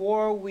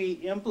 before we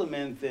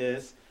implement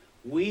this,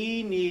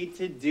 we need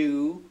to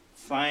do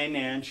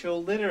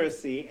financial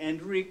literacy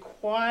and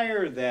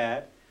require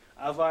that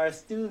of our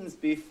students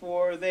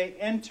before they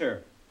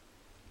enter.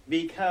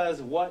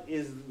 Because what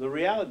is the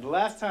reality? The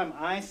last time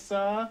I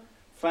saw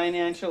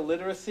financial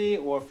literacy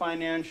or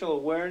financial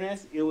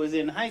awareness, it was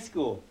in high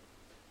school.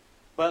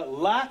 But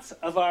lots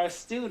of our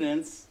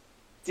students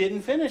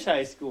didn't finish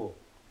high school.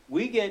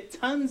 We get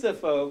tons of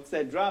folks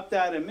that dropped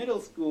out of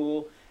middle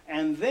school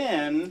and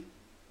then,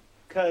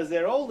 because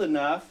they're old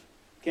enough,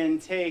 can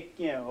take,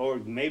 or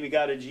maybe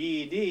got a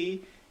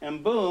GED,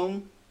 and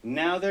boom,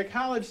 now they're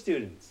college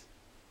students.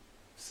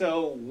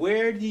 So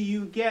where do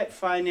you get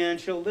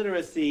financial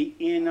literacy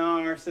in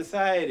our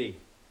society?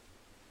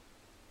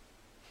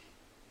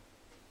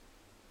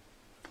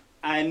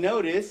 I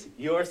notice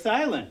you're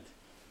silent.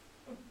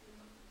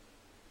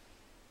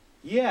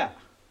 Yeah.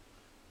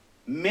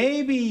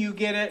 Maybe you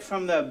get it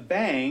from the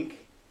bank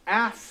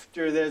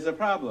after there's a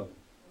problem.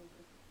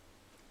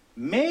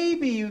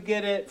 Maybe you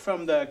get it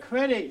from the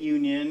credit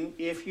union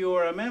if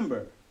you're a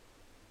member.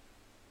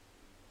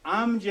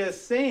 I'm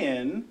just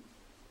saying,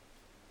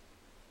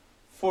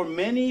 for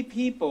many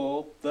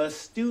people, the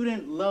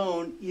student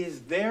loan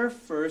is their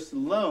first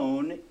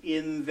loan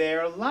in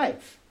their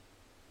life.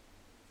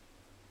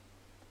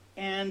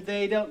 And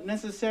they don't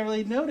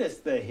necessarily notice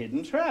the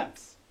hidden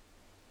traps.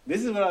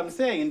 This is what I'm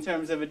saying in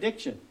terms of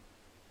addiction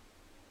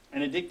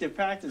and addictive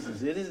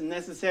practices. It isn't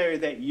necessary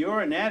that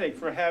you're an addict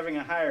for having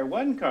a Hire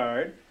One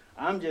card.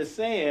 I'm just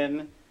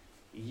saying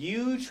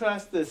you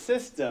trust the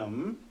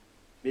system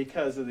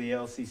because of the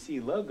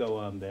LCC logo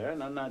on there,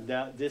 and I'm not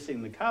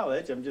dissing the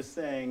college. I'm just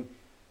saying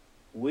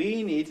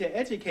we need to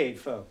educate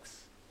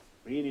folks.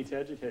 We need to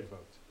educate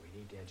folks. We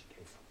need to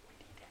educate folks.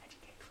 We need to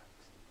educate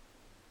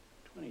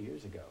folks. 20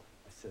 years ago,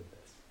 I said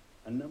this.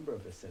 A number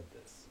of us said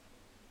this.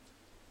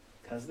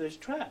 Because there's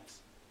traps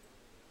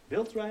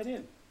built right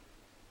in.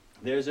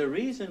 There's a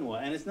reason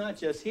why, and it's not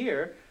just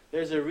here,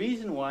 there's a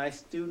reason why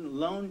student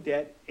loan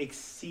debt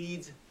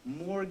exceeds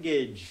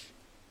mortgage,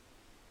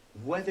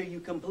 whether you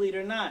complete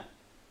or not.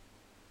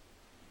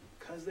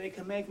 Because they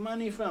can make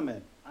money from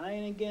it. I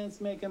ain't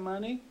against making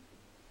money.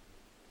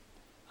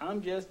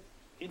 I'm just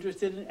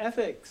interested in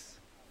ethics.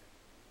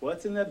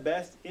 What's in the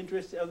best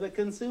interest of the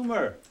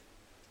consumer?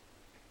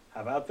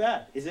 How about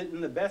that? Is it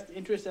in the best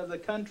interest of the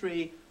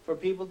country for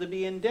people to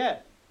be in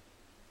debt?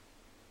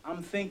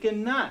 I'm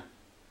thinking not.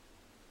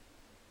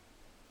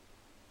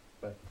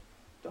 But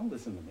don't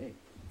listen to me.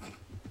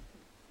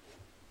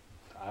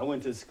 I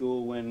went to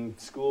school when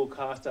school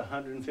cost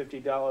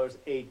 $150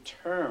 a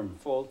term,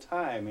 full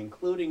time,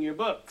 including your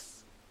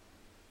books.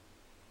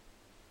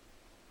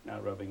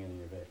 Not rubbing it in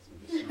your face.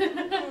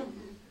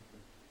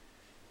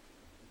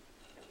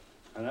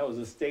 And that was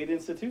a state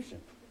institution.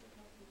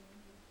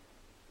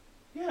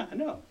 Yeah, I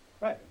know,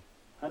 right.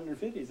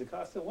 150 is the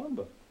cost of one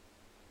book.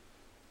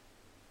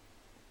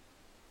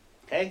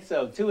 Okay,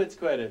 so to its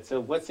credit, so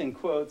what's in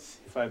quotes,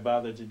 if I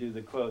bother to do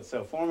the quotes.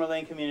 So former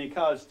Lane Community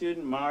College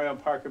student Mario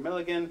Parker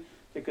Milligan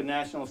took a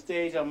national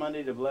stage on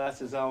Monday to blast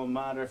his alma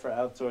mater for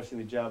outsourcing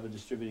the job of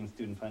distributing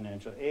student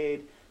financial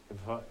aid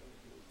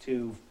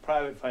to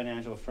private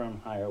financial firm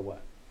Hire One.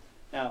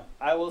 Now,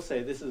 I will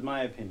say, this is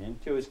my opinion,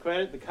 to his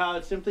credit, the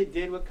college simply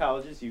did what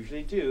colleges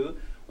usually do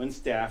when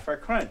staff are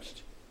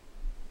crunched.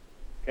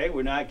 Okay,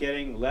 we're not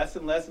getting less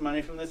and less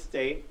money from the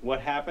state.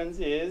 What happens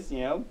is,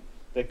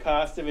 the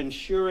cost of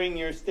insuring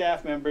your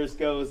staff members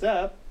goes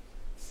up.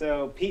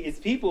 So it's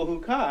people who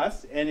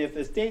cost, and if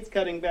the state's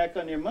cutting back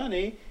on your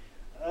money,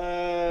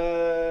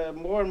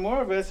 more and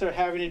more of us are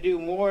having to do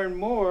more and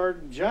more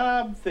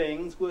job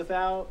things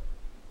without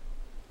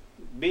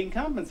being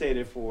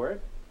compensated for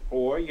it,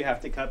 or you have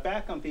to cut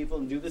back on people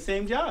and do the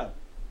same job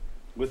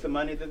with the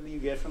money that you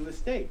get from the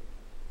state.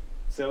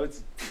 So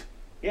it's,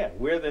 yeah,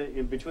 we're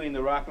in between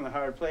the rock and the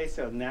hard place,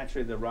 so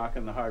naturally the rock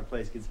and the hard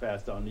place gets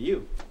passed on to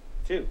you,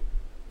 too.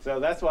 So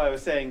that's why I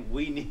was saying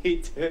we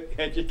need to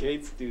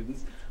educate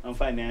students on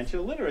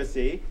financial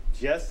literacy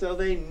just so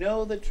they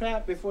know the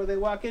trap before they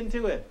walk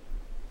into it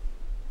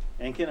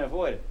and can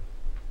avoid it.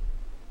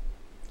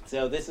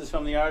 So this is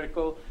from the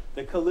article.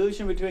 The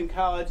collusion between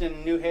college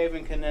and New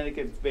Haven,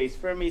 Connecticut-based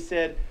firm, he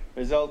said,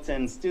 results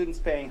in students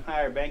paying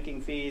higher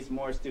banking fees,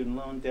 more student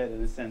loan debt,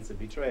 and a sense of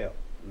betrayal.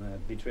 And the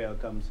betrayal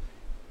comes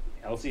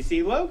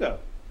LCC logo.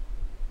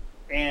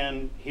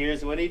 And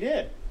here's what he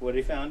did, what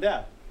he found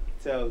out.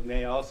 So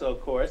they also,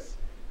 of course,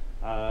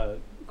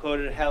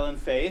 quoted Helen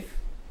Faith.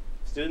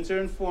 Students are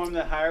informed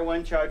that Hire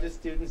One charges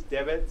students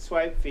debit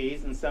swipe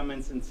fees in some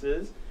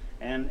instances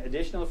and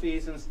additional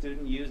fees when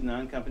students use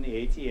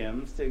non-company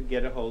ATMs to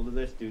get a hold of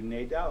their student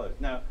aid dollars.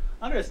 Now,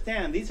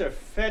 Understand, these are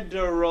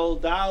federal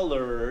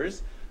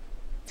dollars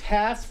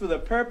tasked for the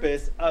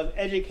purpose of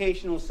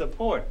educational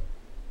support.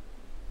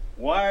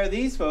 Why are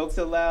these folks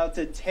allowed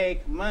to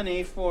take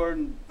money for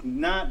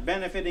not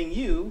benefiting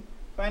you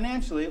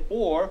financially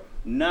or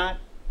not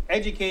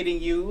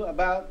educating you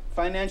about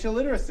financial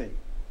literacy?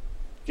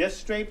 Just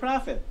straight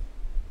profit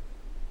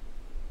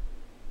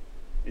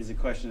is a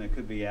question that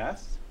could be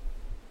asked.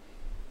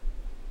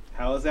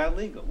 How is that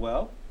legal?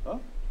 Well,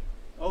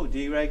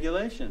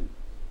 deregulation.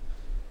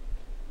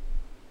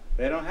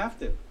 They don't have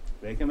to.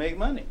 They can make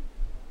money.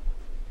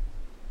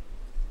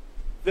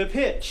 The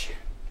pitch.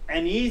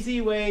 An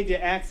easy way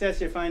to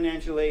access your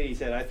financial aid, he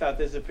said. I thought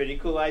this was a pretty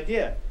cool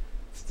idea.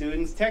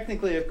 Students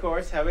technically, of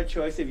course, have a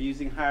choice of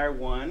using Hire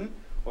One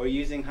or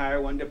using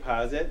Hire One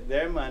Deposit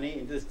their money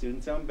into the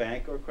student's own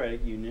bank or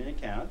credit union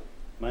account.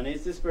 Money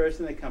is dispersed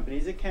in the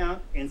company's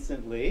account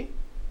instantly.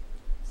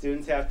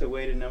 Students have to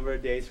wait a number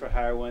of days for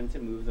Hire One to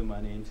move the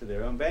money into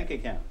their own bank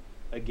account.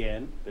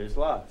 Again, there's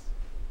laws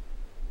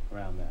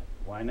around that.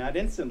 Why not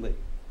instantly?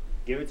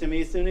 Give it to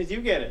me as soon as you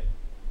get it.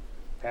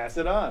 Pass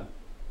it on.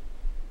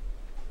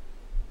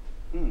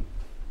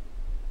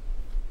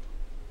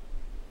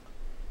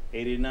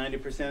 80 to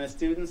 90% of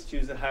students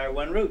choose the Hire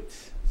One route.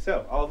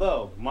 So,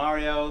 although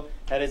Mario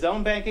had his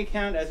own bank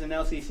account as an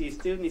LCC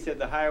student, he said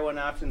the Hire One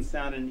option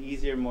sounded an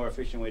easier, more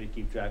efficient way to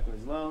keep track of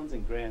his loans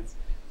and grants,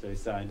 so he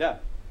signed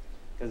up.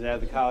 Because it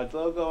had the college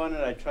logo on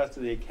it, I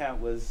trusted the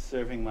account was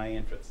serving my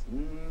interests.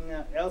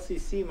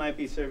 LCC might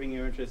be serving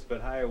your interests,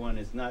 but Hire One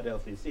is not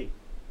LCC.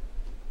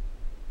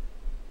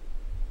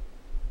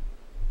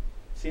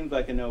 Seems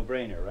like a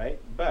no-brainer, right?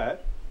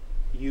 But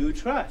you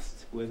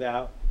trust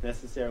without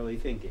necessarily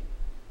thinking.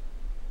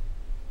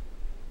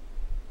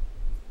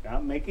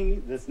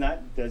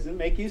 Doesn't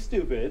make you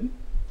stupid,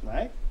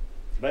 right?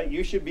 But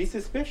you should be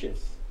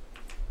suspicious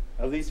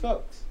of these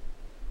folks.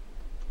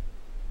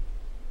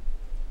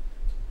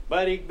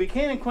 But he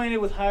became acquainted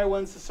with Hire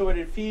One's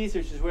assorted fees,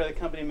 which is where the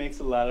company makes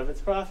a lot of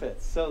its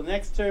profits. So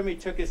next term, he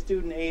took his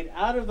student aid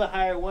out of the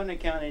Hire One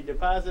account and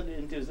deposited it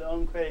into his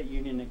own credit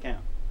union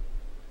account,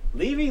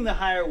 leaving the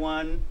Hire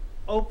One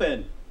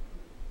open.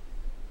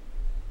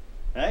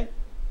 Right?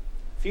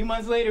 A few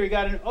months later, he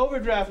got an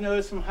overdraft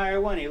notice from Hire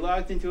One. He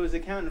logged into his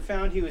account and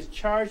found he was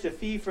charged a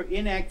fee for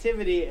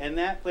inactivity, and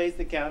that placed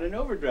the account in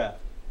overdraft.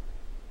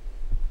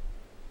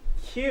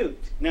 Cute.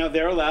 Now,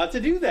 they're allowed to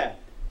do that.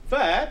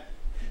 But,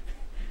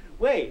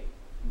 wait,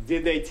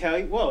 did they tell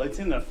you? Well, it's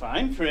in the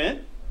fine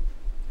print.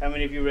 How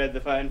many of you read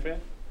the fine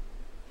print?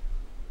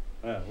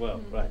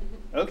 Well, right.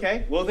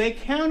 Okay, well, they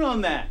count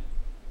on that.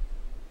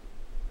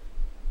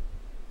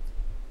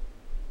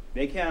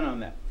 They count on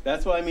that.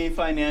 That's what I mean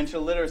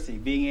financial literacy,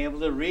 being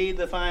able to read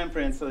the fine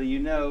print so you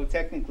know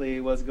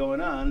technically what's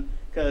going on,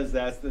 because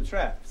that's the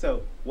trap.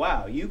 So,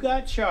 wow, you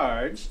got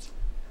charged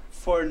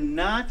for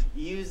not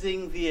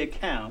using the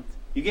account.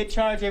 You get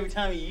charged every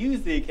time you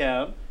use the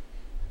account.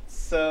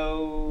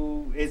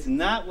 So it's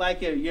not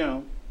like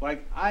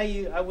like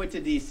I went to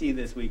D.C.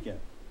 this weekend.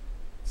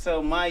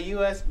 So my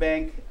U.S.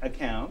 bank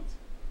account,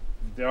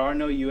 there are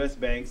no U.S.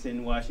 banks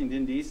in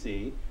Washington,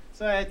 D.C.,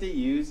 so I had to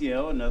use,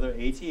 another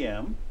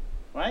ATM,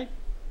 right?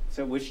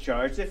 So which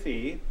charged a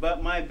fee,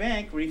 but my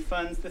bank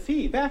refunds the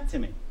fee back to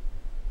me.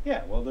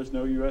 Yeah, well, there's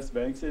no U.S.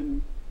 banks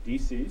in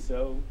D.C.,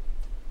 so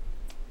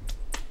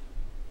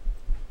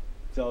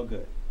it's all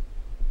good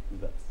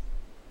with us.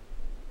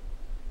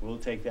 We'll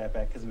take that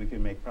back because we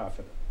can make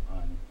profit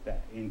on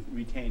that in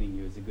retaining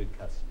you as a good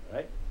customer,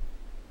 right?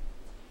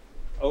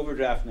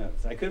 Overdraft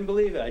notes. I couldn't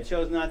believe it. I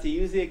chose not to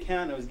use the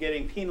account and I was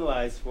getting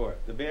penalized for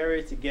it. The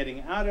barriers to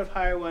getting out of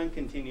Hire One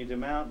continued to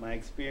mount. My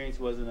experience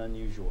wasn't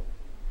unusual.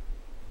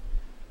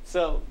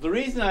 So the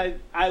reason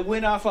I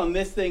went off on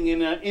this thing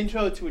in an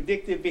intro to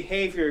addictive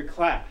behavior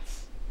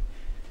class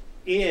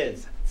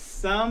is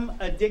some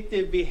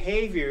addictive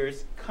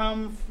behaviors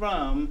come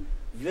from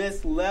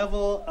this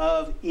level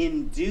of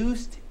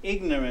induced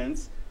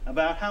ignorance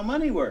about how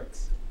money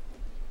works.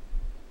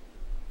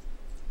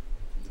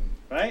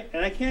 Right?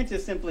 And I can't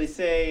just simply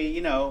say,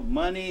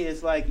 money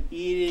is like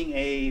eating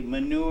a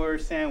manure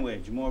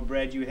sandwich. The more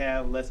bread you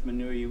have, less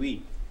manure you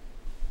eat.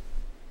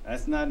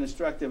 That's not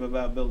instructive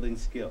about building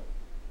skill.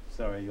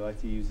 Sorry, you like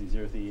to use these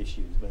earthy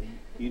issues, but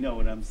you know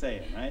what I'm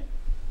saying, right?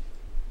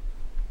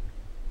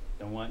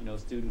 Don't want no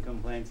student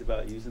complaints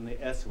about using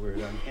the S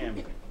word on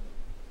camera.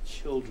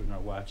 Children are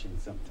watching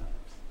sometimes.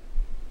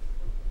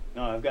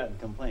 No, I've gotten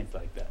complaints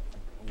like that.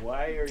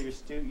 Why are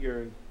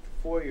your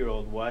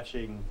 4-year-old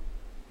watching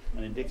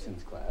an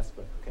addictions class?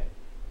 But okay.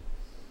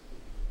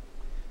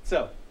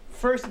 So,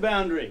 first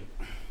boundary.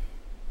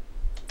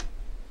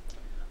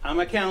 I'm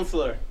a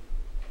counselor.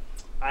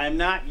 I am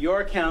not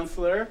your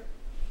counselor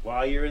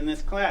while you're in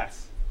this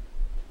class.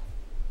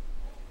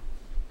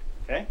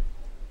 Okay?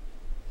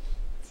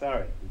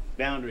 Sorry,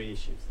 boundary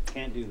issues.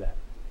 Can't do that.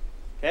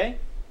 Okay?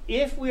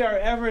 If we are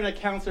ever in a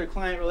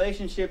counselor-client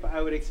relationship,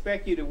 I would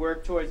expect you to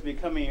work towards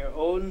becoming your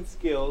own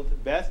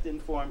skilled,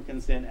 best-informed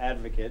consent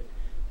advocate,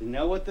 to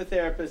know what the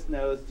therapist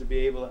knows, to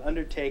be able to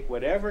undertake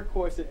whatever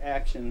course of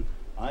action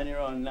on your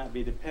own, not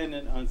be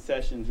dependent on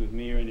sessions with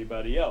me or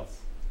anybody else.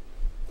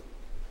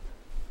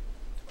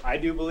 I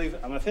do believe,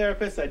 I'm a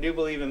therapist, I do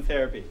believe in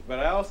therapy, but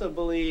I also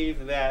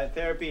believe that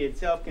therapy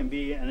itself can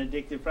be an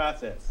addictive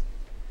process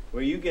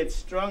where you get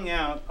strung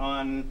out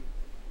on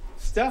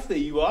stuff that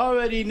you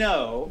already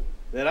know,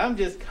 that I'm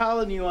just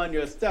calling you on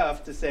your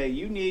stuff to say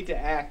you need to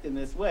act in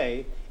this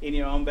way in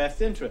your own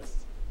best interest.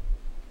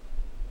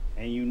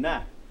 And you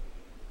not.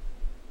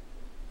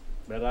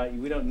 But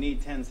we don't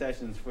need 10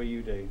 sessions for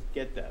you to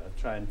get that.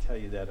 I'll try and tell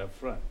you that up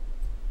front.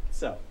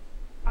 So,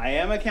 I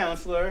am a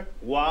counselor.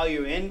 While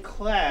you're in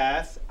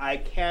class, I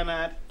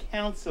cannot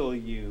counsel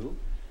you.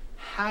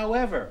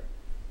 However,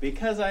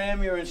 because I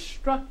am your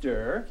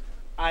instructor,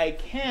 I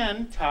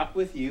can talk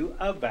with you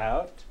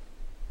about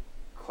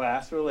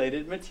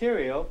class-related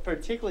material,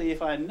 particularly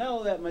if I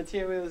know that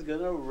material is going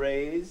to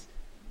raise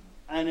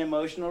an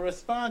emotional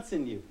response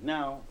in you.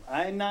 Now,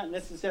 I'm not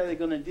necessarily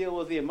going to deal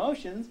with the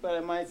emotions, but I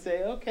might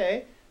say,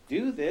 okay,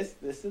 do this,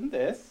 this, and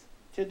this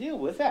to deal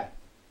with that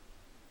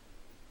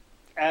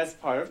as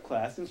part of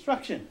class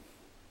instruction.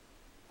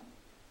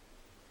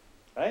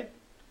 Right?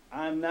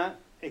 I'm not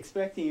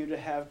expecting you to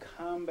have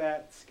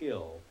combat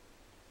skill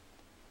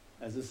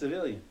as a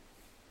civilian.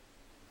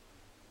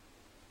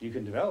 You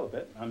can develop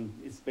it.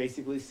 It's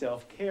basically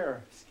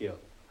self-care skill.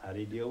 How do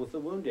you deal with the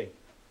wounding?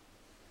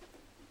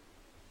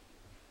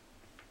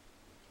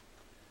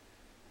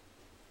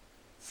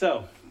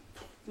 So,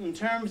 in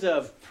terms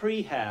of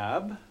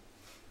prehab,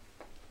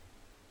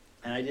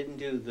 and I didn't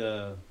do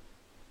the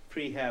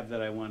prehab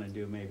that I want to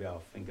do, maybe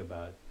I'll think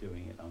about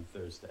doing it on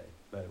Thursday,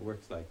 but it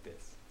works like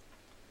this.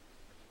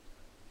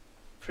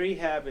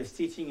 Prehab is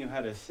teaching you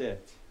how to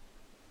sit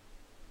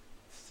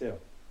still.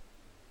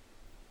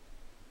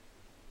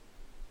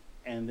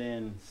 And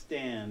then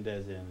stand,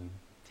 as in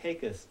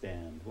take a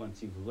stand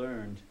once you've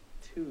learned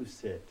to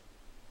sit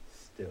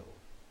still.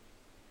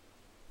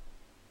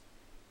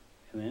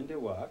 And then to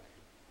walk,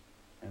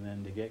 and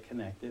then to get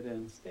connected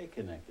and stay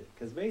connected.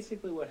 Because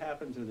basically what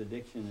happens with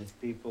addiction is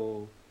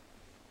people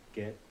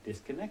get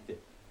disconnected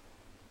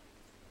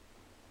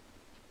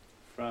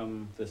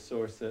from the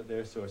source of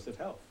their source of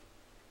health.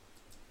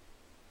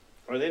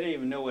 Or they don't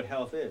even know what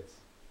health is.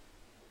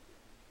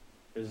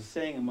 There's a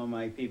saying among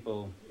my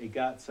people, it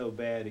got so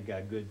bad it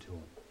got good to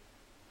them.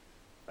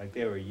 Like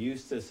they were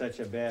used to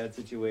such a bad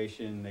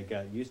situation, they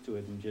got used to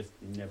it and just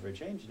never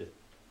changed it.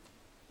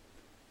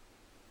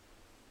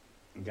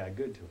 And got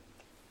good to them.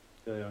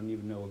 So they don't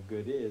even know what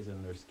good is,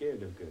 and they're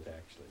scared of good,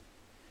 actually.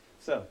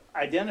 So,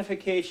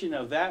 identification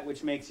of that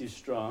which makes you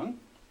strong,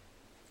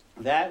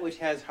 that which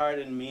has heart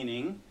and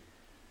meaning.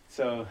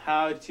 So,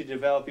 how to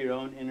develop your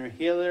own inner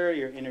healer,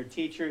 your inner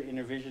teacher,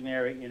 inner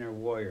visionary, inner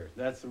warrior.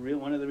 That's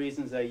one of the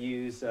reasons I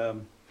use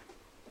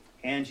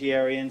Angie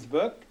Arian's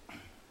book.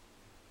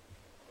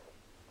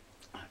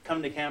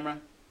 Come to camera.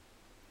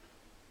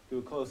 Do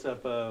a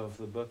close-up of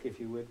the book, if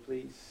you would,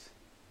 please.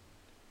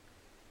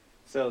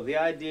 So the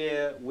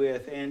idea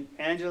with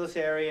Angeles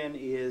Arian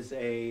is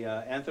a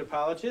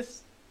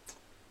anthropologist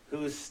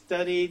who's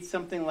studied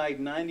something like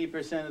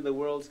 90% of the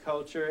world's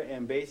culture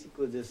and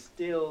basically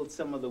distilled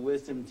some of the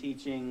wisdom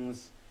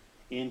teachings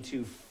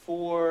into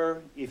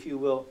 4, if you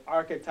will,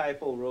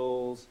 archetypal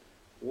roles: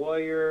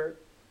 warrior,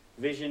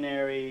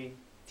 visionary,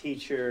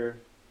 teacher,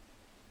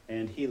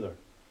 and healer.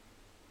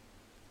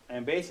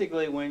 And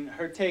basically, when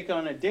her take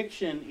on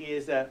addiction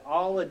is that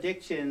all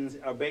addictions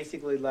are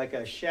basically like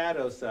a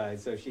shadow side.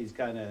 So she's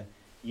kind of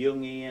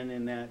Jungian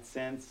in that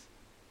sense,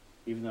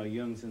 even though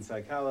Jung's in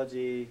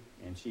psychology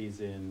and she's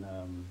in,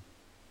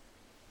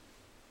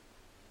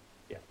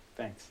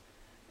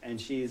 and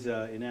she's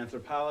in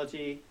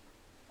anthropology.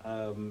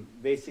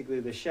 Basically,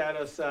 the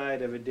shadow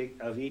side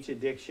of each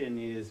addiction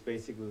is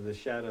basically the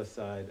shadow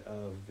side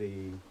of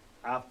the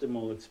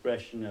optimal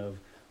expression of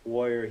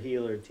warrior,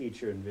 healer,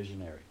 teacher, and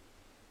visionary.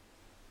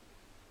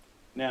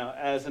 Now,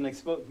 as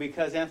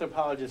because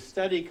anthropologists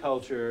study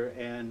culture,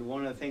 and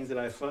one of the things that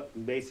I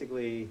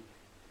basically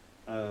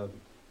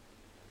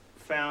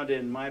found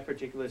in my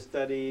particular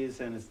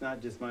studies, and it's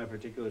not just my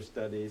particular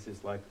studies,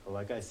 it's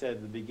like I said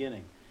at the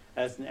beginning,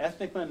 as an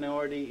ethnic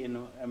minority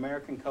in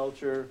American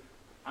culture,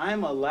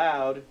 I'm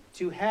allowed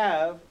to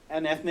have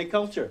an ethnic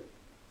culture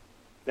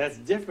that's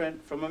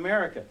different from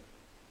America.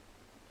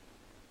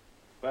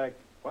 Like,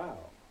 wow,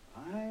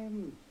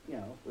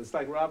 it's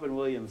like Robin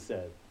Williams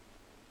said,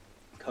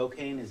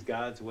 cocaine is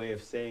God's way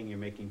of saying you're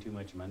making too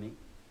much money.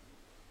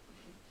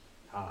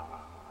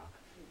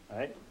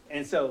 Right?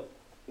 And so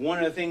one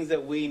of the things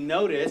that we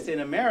notice in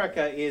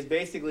America is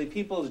basically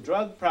people's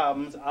drug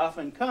problems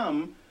often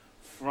come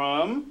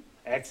from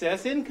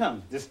excess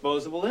income,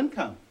 disposable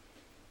income.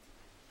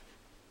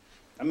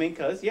 I mean,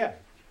 because,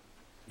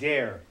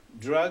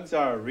 drugs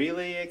are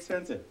really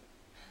expensive.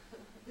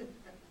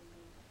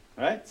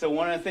 Right? So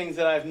one of the things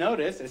that I've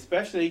noticed,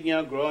 especially,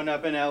 growing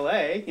up in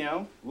LA,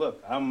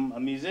 look, I'm a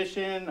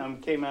musician, I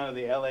came out of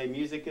the LA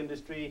music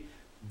industry,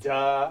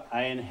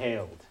 I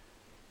inhaled.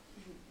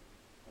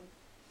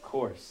 Of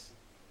course.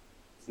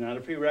 It's not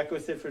a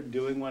prerequisite for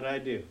doing what I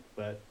do,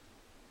 but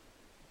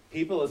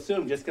People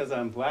assume just because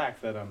I'm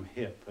black that I'm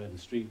hip and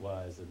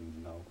streetwise,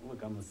 and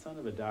look, I'm the son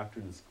of a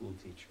doctor and a school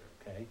teacher,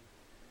 okay?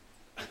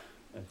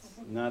 That's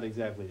not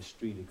exactly a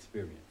street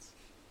experience.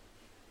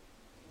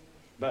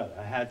 But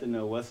I had to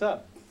know what's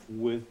up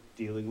with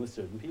dealing with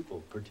certain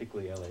people,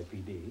 particularly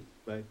LAPD,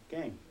 but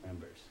gang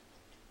members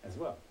as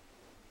well.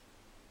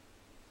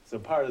 So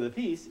part of the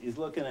piece is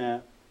looking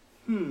at,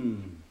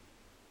 I'm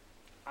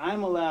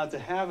allowed to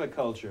have a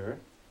culture.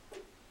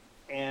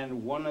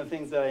 And one of the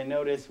things that I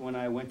noticed when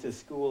I went to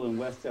school in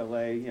West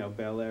LA,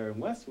 Bel Air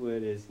and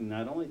Westwood, is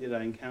not only did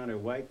I encounter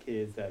white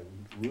kids that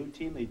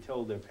routinely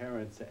told their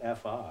parents to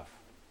F off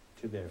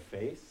to their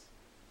face.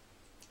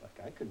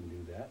 Like, I couldn't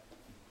do that.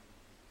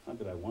 Not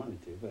that I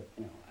wanted to, but,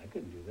 I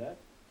couldn't do that.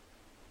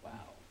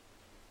 Wow.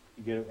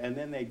 And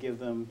then they give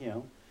them,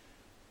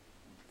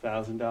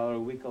 $1,000 a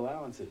week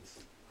allowances.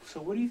 So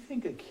what do you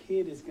think a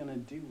kid is going to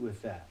do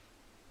with that?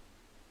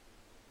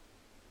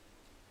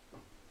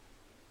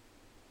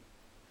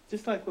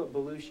 Just like what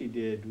Belushi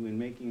did when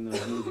making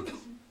those movies.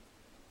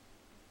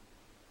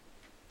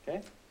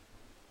 Okay?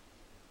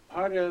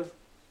 Part of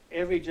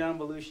every John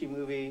Belushi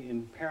movie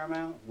in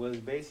Paramount was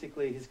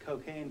basically his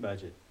cocaine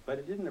budget. But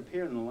it didn't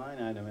appear in the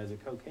line item as a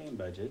cocaine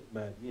budget,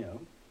 but,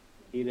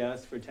 he'd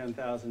ask for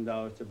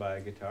 $10,000 to buy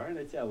a guitar, and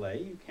it's LA,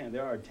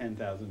 there are $10,000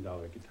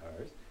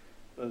 guitars.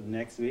 But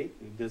next week,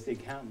 does the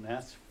accountant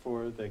ask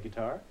for the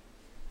guitar?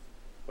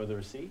 Or the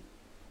receipt?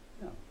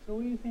 No. So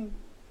what do you think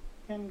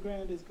 10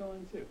 grand is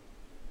going to?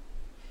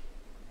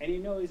 And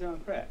he's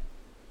on crack.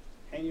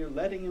 And you're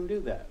letting him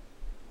do that.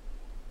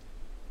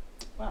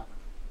 Wow.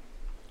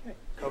 Okay.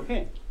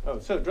 Cocaine. Oh,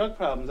 so drug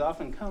problems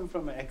often come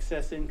from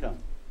excess income.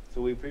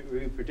 So we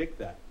predict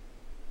that.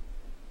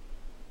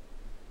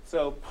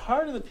 So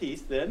part of the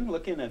piece then,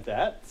 looking at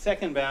that,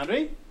 second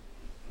boundary,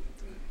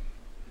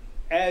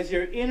 as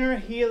your inner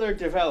healer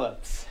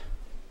develops,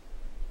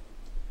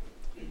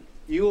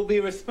 you will be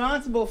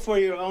responsible for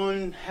your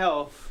own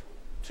health,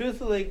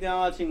 truthfully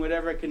acknowledging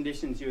whatever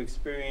conditions you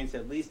experience,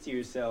 at least to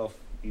yourself.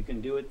 You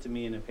can do it to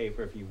me in a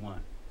paper if you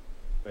want.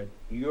 But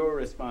you're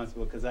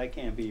responsible because I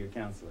can't be your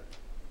counselor.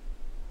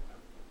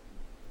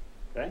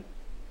 Okay?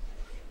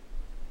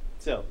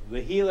 So,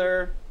 the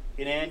healer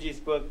in Angie's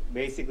book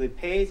basically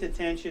pays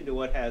attention to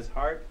what has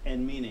heart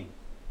and meaning.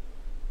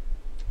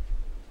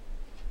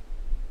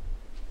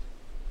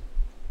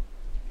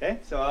 Okay?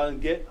 So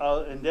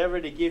I'll endeavor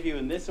to give you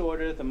in this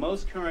order the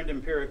most current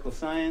empirical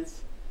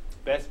science,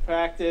 best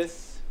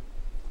practice.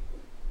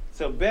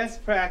 So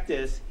best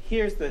practice,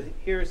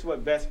 here's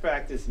what best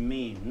practice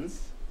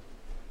means.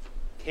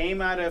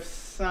 Came out of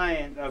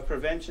science, of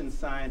prevention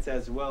science,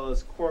 as well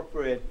as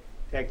corporate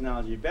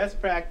technology. Best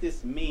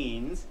practice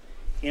means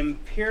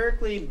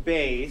empirically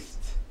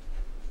based,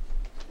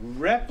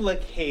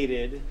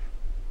 replicated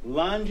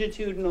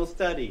longitudinal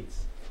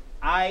studies,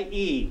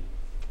 i.e.,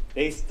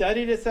 they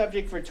studied a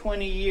subject for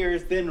 20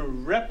 years,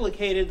 then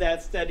replicated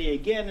that study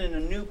again in a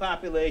new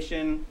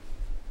population,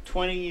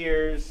 20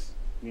 years,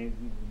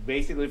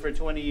 basically for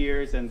 20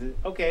 years, and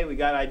okay, we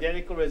got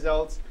identical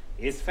results,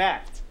 it's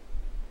fact.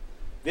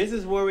 This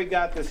is where we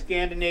got the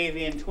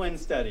Scandinavian twin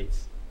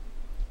studies.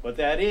 What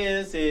that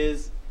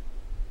is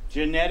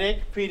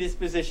genetic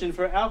predisposition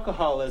for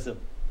alcoholism.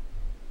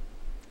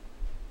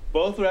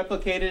 Both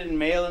replicated in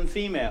male and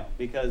female,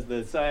 because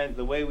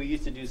the way we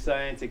used to do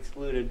science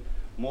excluded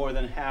more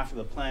than half of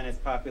the planet's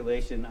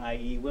population,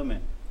 i.e.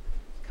 women.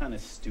 It's kind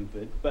of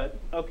stupid, but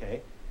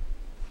okay.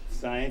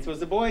 Science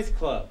was a boys'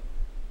 club.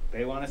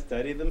 They want to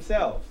study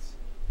themselves.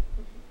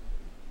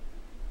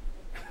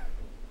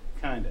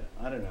 Kinda,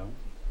 I don't know.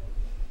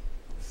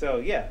 So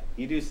yeah,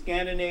 you do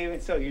Scandinavian,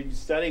 so you're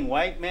studying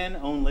white men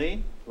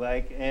only,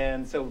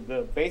 and so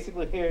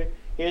basically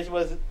here's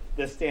was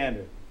the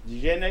standard.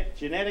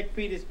 Genetic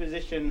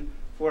predisposition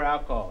for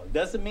alcohol. It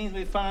doesn't mean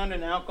we found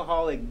an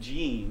alcoholic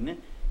gene.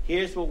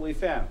 Here's what we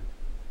found.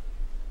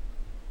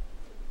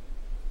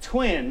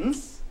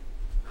 Twins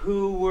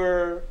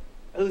whose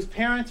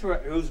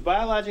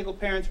biological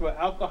parents were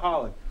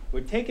alcoholic were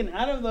taken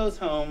out of those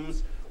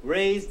homes,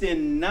 raised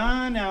in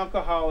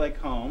non-alcoholic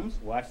homes,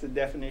 watch the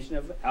definition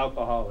of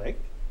alcoholic,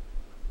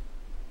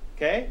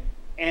 okay,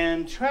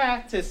 and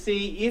tracked to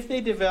see if they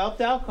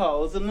developed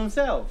alcoholism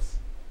themselves,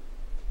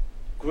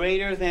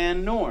 greater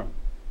than norm,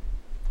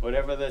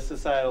 whatever the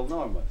societal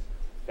norm was.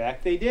 In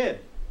fact, they did.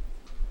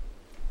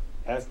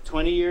 As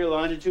 20-year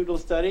longitudinal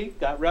study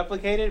got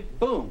replicated,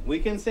 boom, we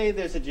can say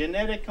there's a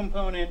genetic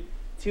component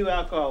to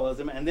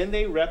alcoholism, and then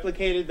they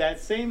replicated that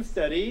same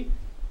study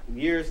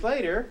years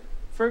later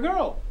for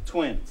girl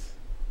twins.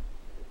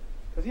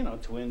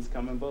 Because, twins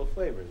come in both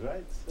flavors,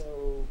 right?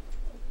 So,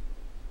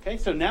 okay,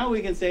 so now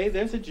we can say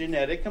there's a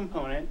genetic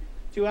component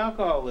to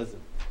alcoholism.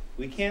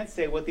 We can't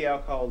say what the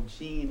alcohol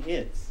gene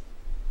is.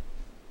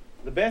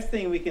 The best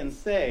thing we can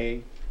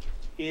say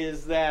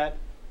is that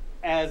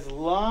as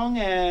long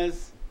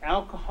as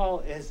alcohol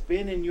has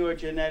been in your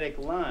genetic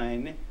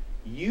line,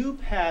 you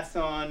pass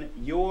on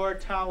your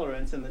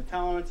tolerance and the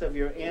tolerance of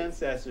your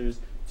ancestors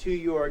to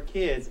your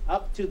kids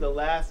up to the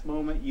last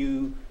moment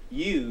you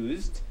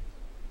used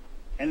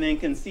and then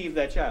conceived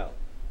that child.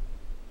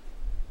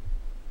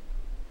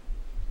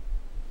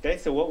 Okay,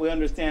 so what we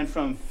understand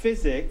from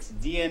physics,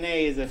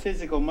 DNA is a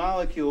physical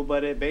molecule,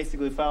 but it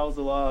basically follows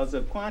the laws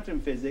of quantum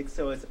physics,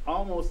 so it's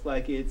almost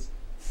like it's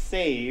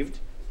saved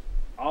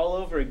all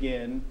over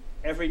again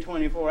every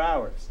 24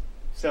 hours.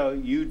 So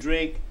you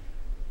drink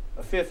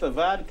a fifth of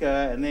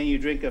vodka, and then you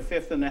drink a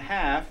fifth and a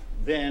half,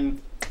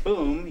 then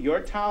boom, your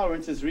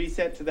tolerance is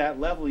reset to that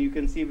level. You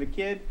conceive a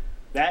kid,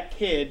 that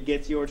kid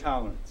gets your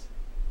tolerance.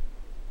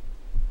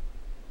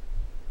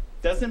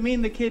 Doesn't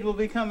mean the kid will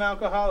become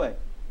alcoholic.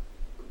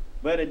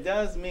 But it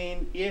does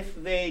mean if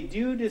they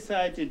do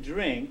decide to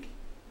drink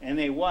and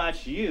they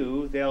watch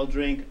you, they'll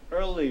drink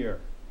earlier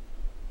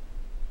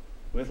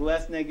with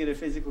less negative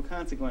physical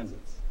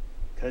consequences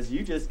because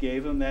you just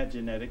gave them that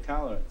genetic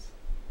tolerance.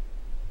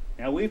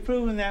 Now, we've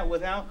proven that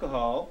with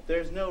alcohol.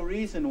 There's no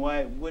reason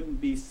why it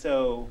wouldn't be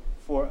so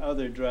for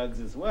other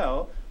drugs as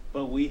well,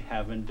 but we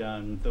haven't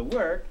done the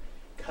work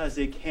because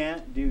it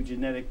can't do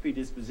genetic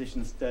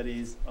predisposition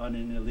studies on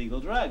an illegal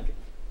drug.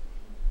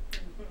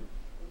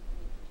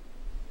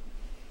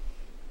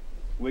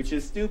 Which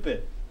is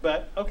stupid.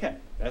 But, okay,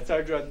 that's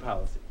our drug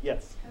policy.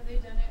 Yes? Have they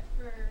done it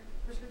for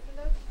prescription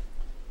drugs?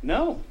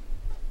 No.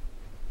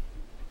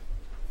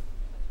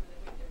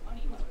 That's where they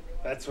make their money.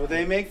 That's where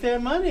they make their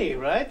money,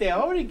 right? They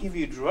already give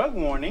you drug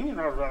warning. You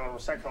know,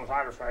 sexual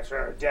side effects,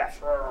 death,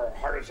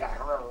 heart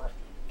attack,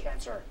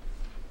 cancer.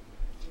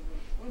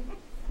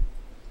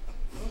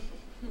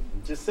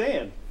 Just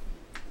saying.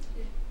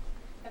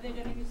 Have they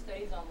done any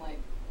studies on, like,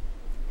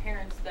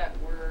 parents that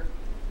were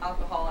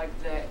alcoholic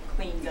that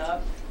cleaned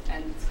up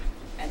and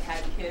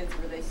had kids?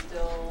 Were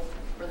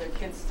their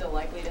kids still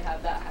likely to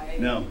have that high?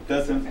 No,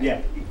 doesn't. Okay.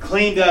 Yeah,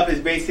 cleaned up is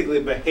basically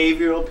a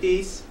behavioral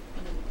piece.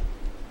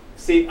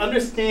 See,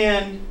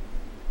 understand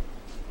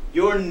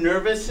your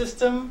nervous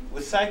system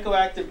with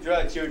psychoactive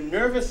drugs. Your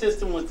nervous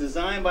system was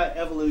designed by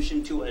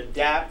evolution to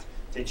adapt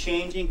to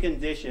changing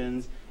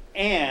conditions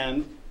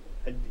and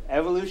an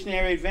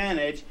evolutionary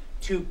advantage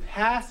to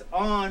pass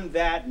on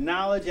that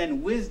knowledge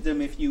and wisdom,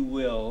 if you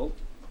will,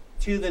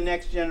 to the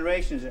next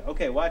generation.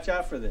 Okay, watch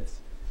out for this.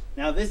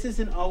 Now, this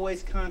isn't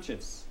always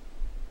conscious.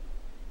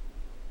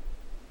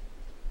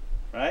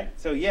 Right?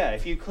 So yeah,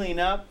 if you clean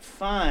up,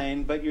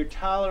 fine, but your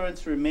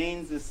tolerance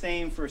remains the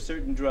same for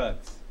certain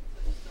drugs. So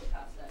you still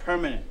pass that.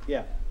 Permanent,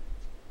 yeah.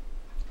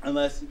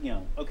 Unless,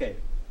 okay,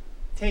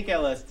 take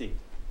LSD.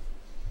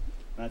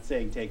 Not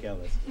saying take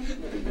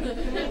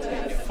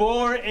LSD.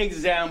 For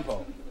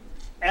example,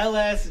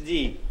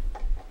 LSD.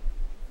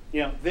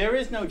 There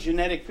is no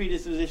genetic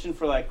predisposition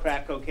for like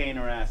crack cocaine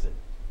or acid.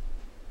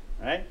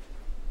 Right?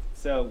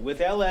 So with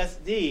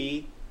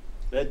LSD,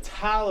 the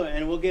tolerance,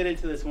 and we'll get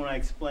into this when I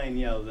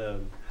explain,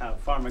 how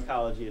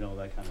pharmacology and all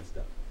that kind of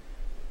stuff.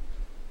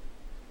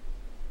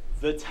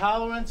 The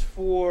tolerance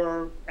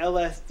for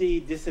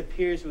LSD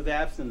disappears with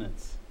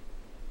abstinence.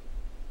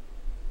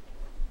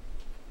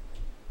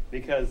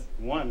 Because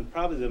one,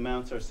 probably the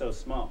amounts are so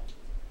small.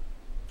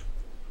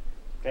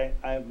 Okay,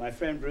 my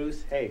friend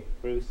Bruce, hey,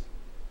 Bruce,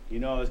 you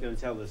know I was going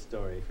to tell this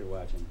story if you're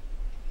watching.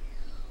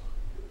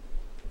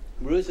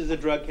 Bruce is a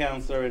drug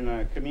counselor in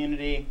our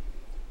community.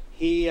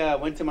 He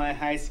went to my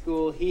high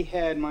school. He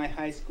had my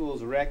high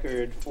school's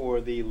record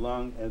for the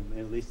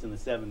at least in the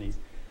 70s,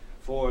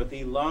 for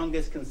the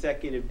longest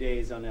consecutive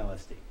days on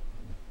LSD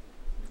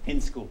in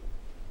school.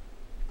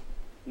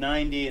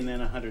 90 and then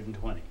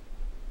 120.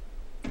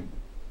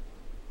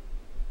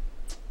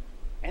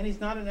 And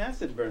he's not an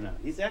acid burnout.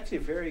 He's actually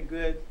a very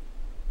good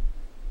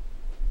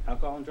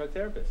alcohol and drug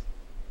therapist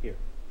here.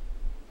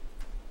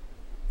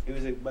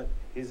 But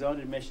his own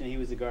admission, he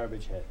was a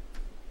garbage head.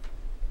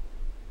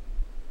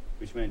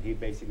 Which meant he'd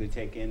basically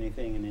take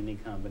anything in any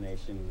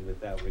combination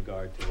without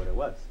regard to what it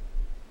was.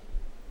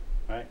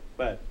 Right?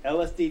 But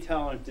LSD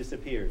tolerance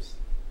disappears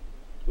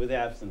with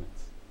abstinence.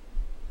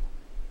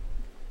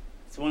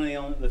 It's one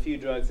of the few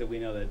drugs that we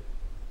know that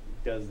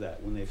does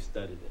that when they've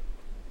studied it.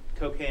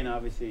 Cocaine,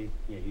 obviously,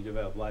 you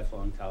develop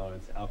lifelong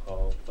tolerance.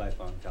 Alcohol,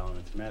 lifelong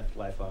tolerance. Meth,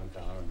 lifelong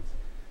tolerance.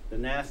 The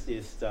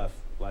nastiest stuff,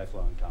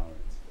 lifelong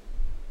tolerance.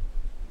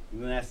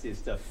 The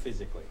nastiest stuff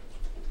physically.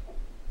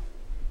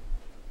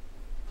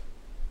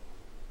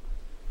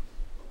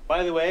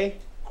 By the way,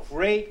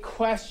 great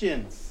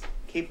questions.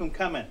 Keep them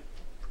coming.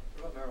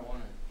 What about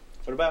marijuana?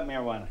 What about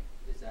marijuana?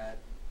 Is that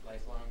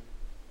lifelong?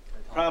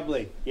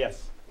 Probably,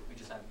 yes. We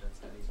just haven't done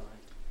studies on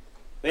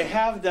it. They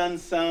have done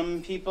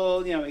some.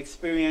 People,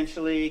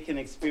 experientially can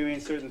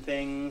experience certain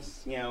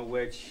things,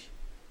 which,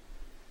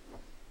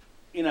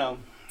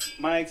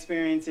 my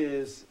experience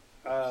is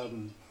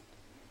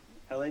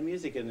LA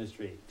music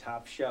industry,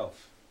 top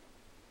shelf.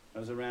 I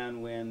was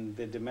around when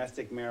the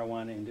domestic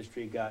marijuana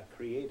industry got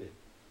created.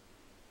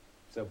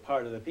 So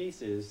part of the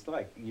piece is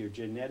like you're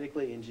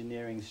genetically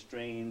engineering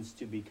strains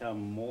to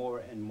become more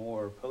and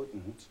more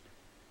potent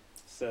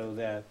so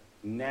that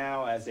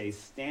now as a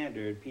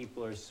standard,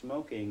 people are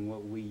smoking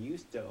what we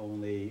used to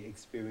only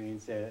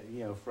experience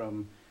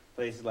from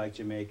places like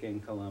Jamaica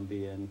and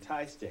Colombia and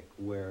Thai stick,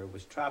 where it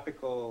was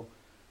tropical,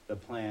 the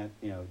plant,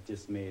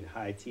 just made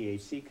high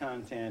THC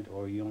content,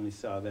 or you only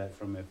saw that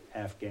from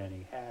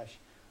Afghani hash,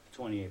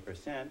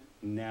 28%.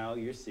 Now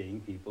you're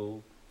seeing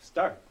people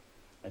start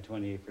at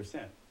 28%.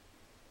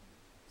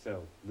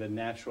 So the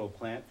natural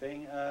plant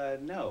thing,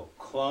 no.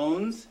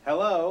 Clones,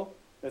 hello,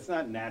 that's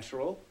not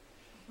natural.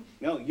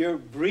 No, you're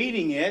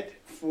breeding it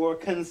for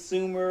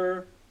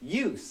consumer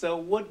use. So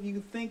what do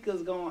you think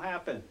is going to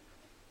happen?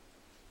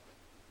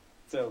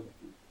 So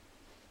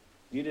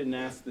you didn't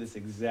ask this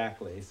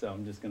exactly, so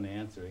I'm just going to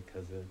answer it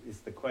because it's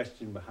the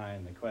question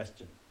behind the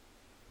question.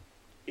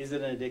 Is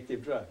it an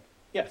addictive drug?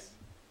 Yes,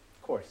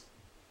 of course.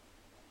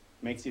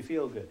 Makes you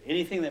feel good.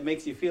 Anything that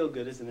makes you feel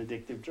good is an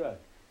addictive drug.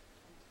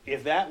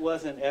 If that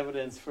wasn't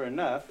evidence for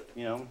enough,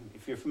 you know,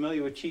 if you're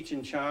familiar with Cheech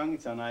and Chong,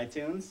 it's on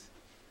iTunes,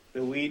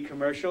 the weed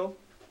commercial.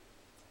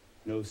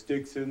 No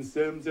sticks and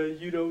stems that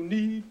you don't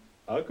need.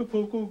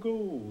 Acapulco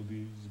Gold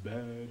is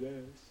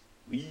badass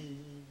weed.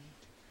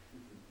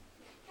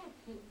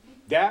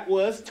 That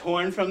was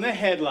torn from the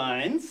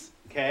headlines,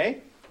 okay?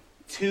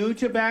 2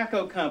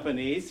 tobacco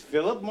companies,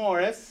 Philip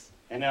Morris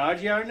and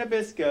RGR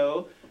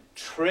Nabisco,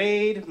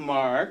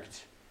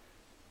 trademarked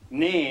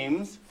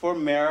names for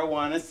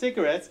marijuana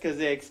cigarettes because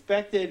they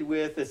expected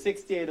with the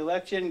 68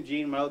 election,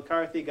 Gene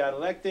McCarthy got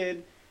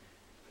elected,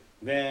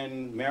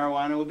 then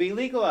marijuana would be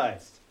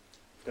legalized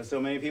because so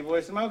many people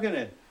were smoking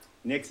it.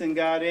 Nixon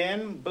got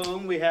in,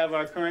 boom, we have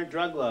our current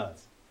drug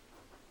laws.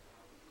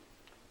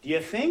 Do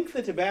you think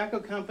the tobacco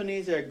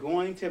companies are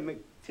going to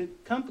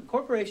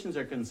corporations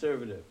are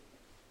conservative.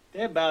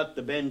 They're about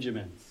the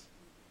Benjamins.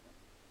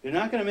 They're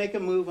not going to make a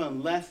move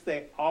unless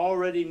they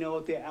already know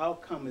what the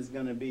outcome is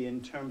going to be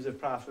in terms of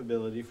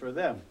profitability for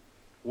them.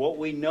 What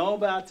we know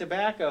about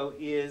tobacco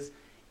is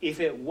if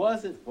it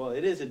wasn't, well,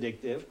 it is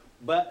addictive,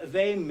 but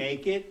they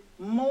make it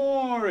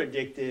more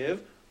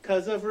addictive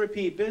because of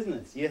repeat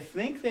business. You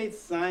think they'd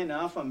sign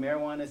off on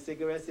marijuana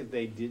cigarettes if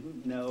they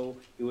didn't know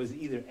it was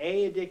either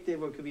A,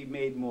 addictive or could be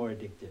made more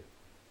addictive?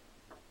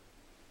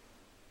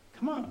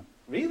 Come on,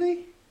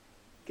 really?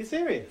 Get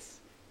serious.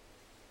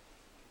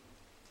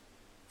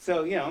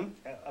 So, you know,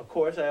 of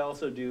course, I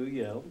also do,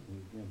 you know,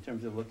 in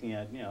terms of looking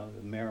at, you know,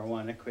 the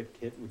marijuana quit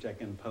kit, which I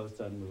can post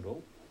on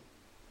Moodle.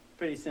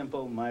 Pretty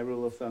simple. My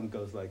rule of thumb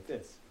goes like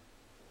this.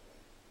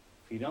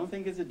 If you don't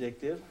think it's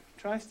addictive,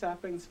 try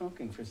stopping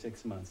smoking for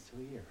 6 months to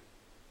a year.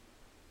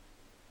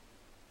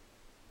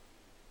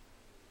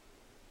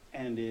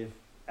 And if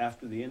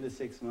after the end of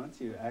 6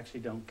 months you actually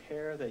don't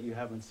care that you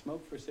haven't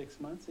smoked for 6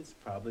 months, it's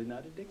probably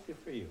not addictive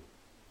for you.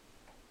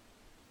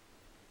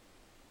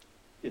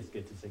 Just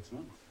get to 6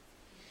 months.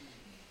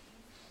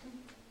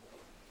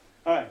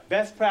 All right,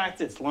 best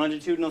practice,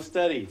 longitudinal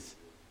studies.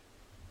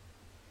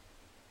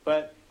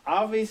 But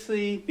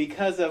obviously,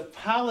 because of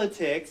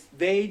politics,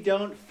 they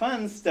don't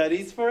fund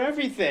studies for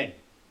everything.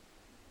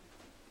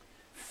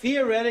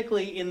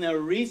 Theoretically, in the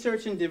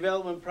research and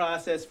development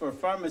process for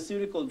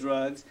pharmaceutical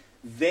drugs,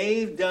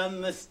 they've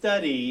done the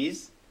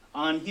studies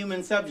on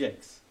human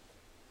subjects,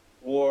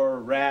 or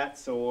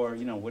rats, or,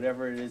 you know,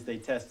 whatever it is they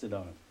tested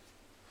on.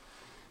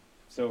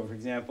 So, for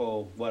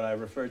example, what is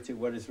referred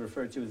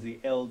to as the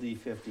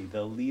LD50,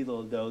 the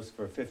lethal dose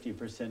for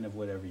 50% of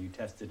whatever you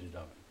tested it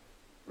on.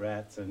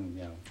 Rats, and,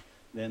 you know,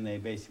 then they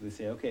basically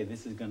say, okay,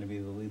 this is going to be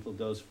the lethal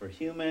dose for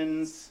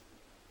humans.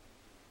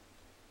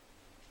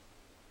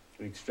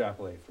 We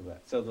extrapolate from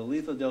that. So the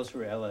lethal dose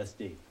for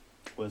LSD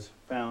was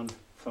found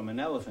from an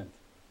elephant.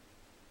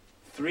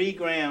 3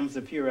 grams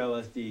of pure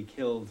LSD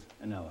killed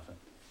an elephant.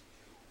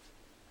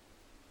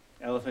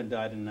 Elephant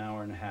died in an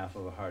hour and a half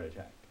of a heart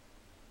attack.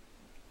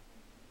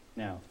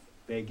 Now,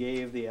 they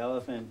gave the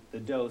elephant the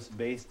dose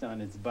based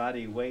on its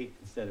body weight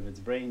instead of its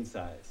brain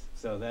size.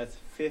 So that's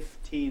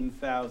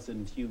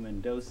 15,000 human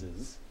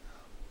doses,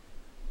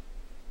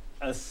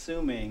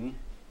 assuming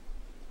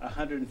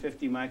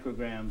 150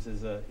 micrograms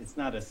is it's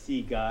not a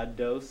see God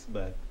dose,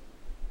 but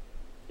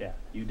yeah,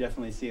 you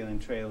definitely see it in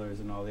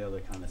trailers and all the other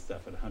kind of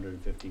stuff at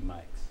 150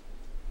 mics.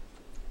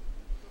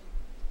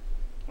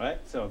 Right?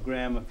 So a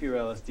gram of pure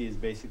LSD is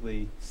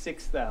basically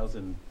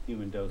 6,000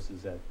 human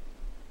doses at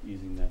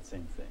using that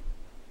same thing.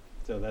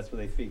 So that's what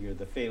they figure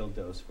the fatal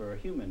dose for a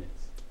human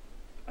is.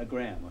 A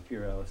gram of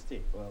pure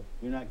LSD. Well,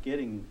 you're not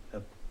getting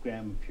a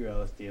gram of pure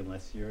LSD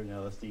unless you're an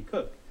LSD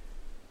cook.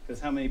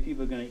 Because how many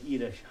people are going to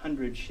eat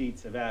 100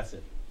 sheets of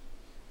acid?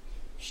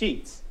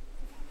 Sheets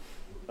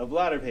of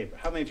blotter paper.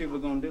 How many people are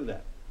going to do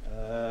that?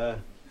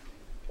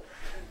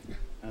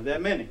 Not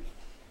that many.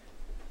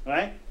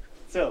 Right?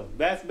 So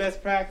that's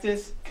best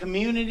practice.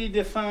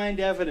 Community-defined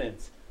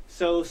evidence.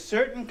 So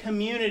certain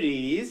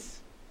communities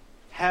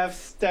have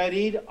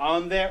studied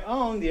on their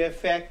own the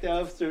effect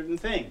of certain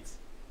things.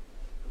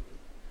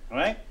 All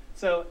right?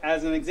 So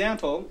as an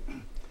example,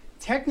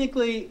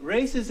 technically,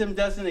 racism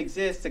doesn't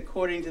exist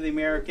according to the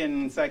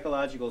American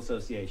Psychological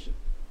Association.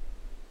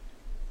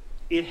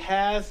 It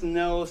has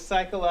no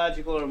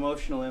psychological or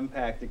emotional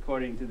impact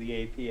according to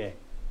the APA.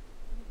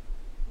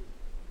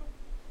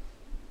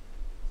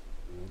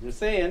 I'm just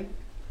saying,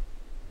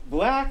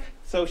 black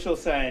social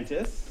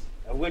scientists,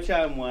 of which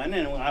I'm one,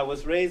 and I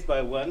was raised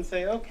by one,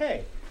 say,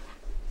 okay,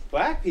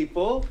 black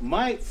people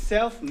might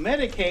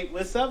self-medicate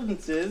with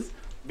substances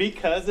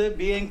because of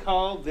being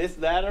called this,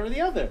 that, or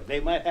the other. They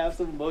might have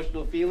some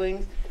emotional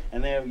feelings,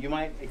 and you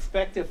might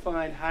expect to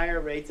find higher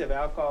rates of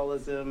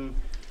alcoholism,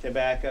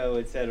 tobacco,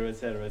 et cetera, et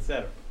cetera, et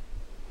cetera.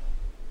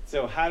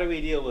 So how do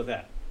we deal with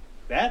that?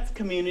 That's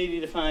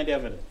community-defined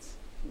evidence.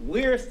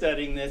 We're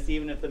studying this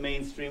even if the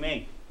mainstream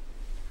ain't.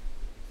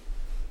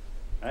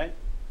 Right?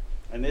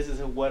 And this is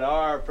what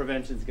our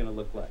prevention is going to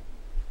look like.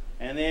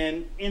 And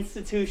then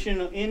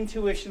intuitional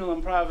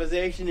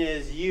improvisation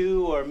is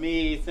you or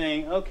me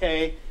saying,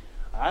 okay,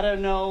 I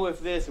don't know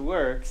if this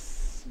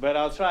works, but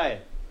I'll try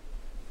it.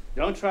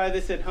 Don't try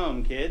this at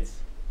home, kids.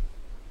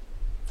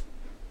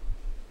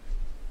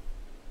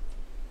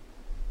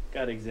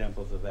 Got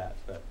examples of that,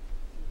 but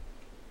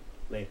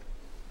later.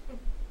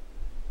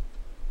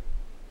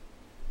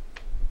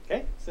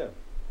 Okay, so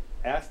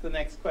ask the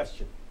next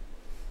question.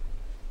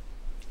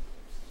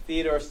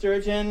 Theodore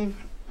Sturgeon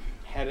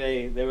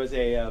there was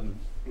a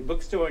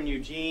bookstore in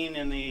Eugene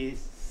in the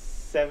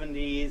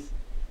 70s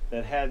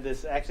that had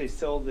this, actually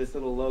sold this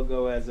little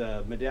logo as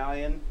a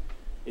medallion.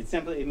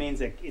 It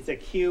means it's a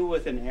Q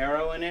with an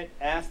arrow in it.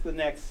 Ask the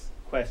next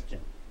question.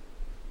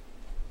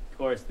 Of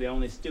course, the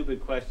only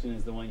stupid question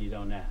is the one you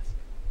don't ask.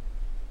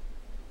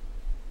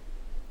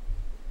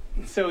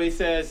 So he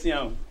says,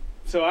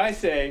 so I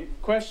say,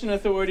 question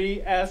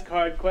authority, ask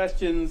hard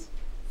questions,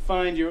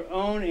 find your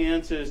own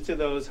answers to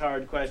those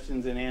hard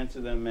questions and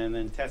answer them, and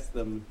then test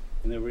them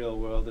in the real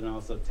world, and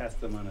also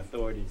test them on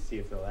authority to see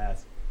if they'll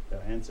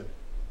answer it.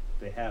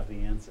 They have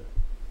the answer.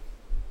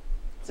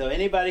 So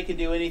anybody can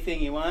do anything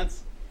he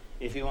wants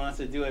if he wants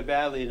to do it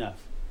badly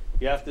enough.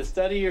 You have to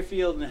study your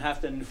field and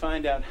have to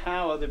find out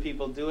how other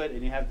people do it,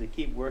 and you have to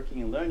keep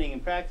working and learning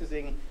and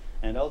practicing,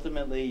 and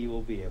ultimately you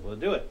will be able to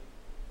do it.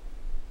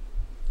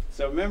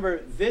 So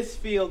remember, this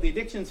field, the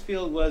addictions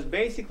field, was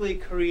basically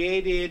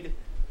created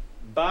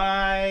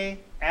by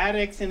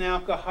addicts and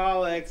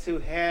alcoholics who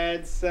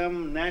had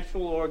some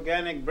natural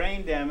organic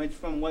brain damage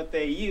from what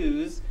they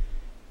use,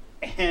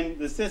 and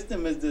the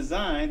system is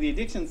designed, the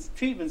addictions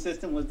treatment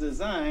system was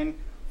designed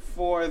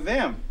for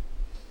them,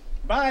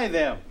 by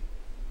them,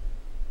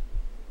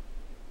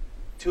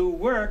 to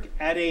work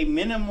at a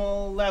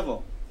minimal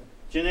level,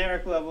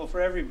 generic level for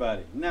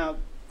everybody. Now,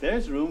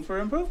 there's room for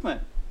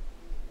improvement.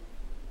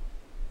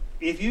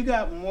 If you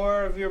got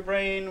more of your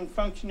brain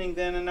functioning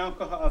than a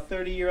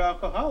 30-year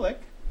alcoholic,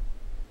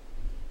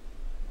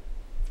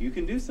 you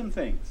can do some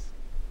things.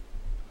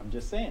 I'm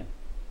just saying.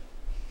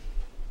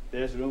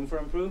 There's room for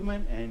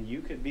improvement, and you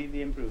could be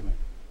the improvement.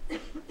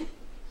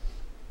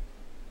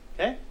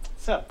 Okay?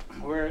 So,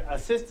 we're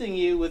assisting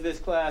you with this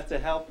class to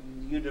help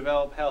you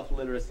develop health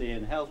literacy.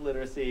 And health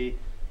literacy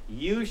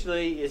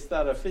usually is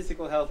thought of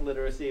physical health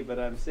literacy, but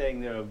I'm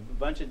saying there are a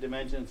bunch of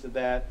dimensions to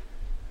that.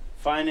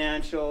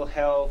 Financial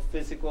health,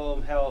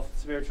 physical health,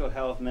 spiritual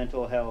health,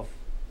 mental health,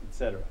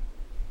 etc.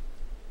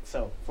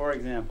 So, for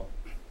example,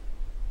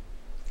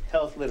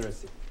 health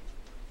literacy.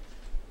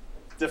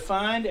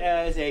 Defined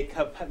as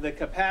the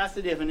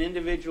capacity of an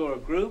individual or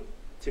group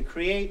to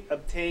create,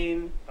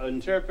 obtain,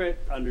 interpret,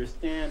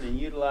 understand, and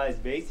utilize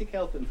basic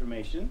health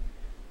information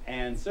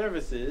and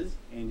services,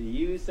 and to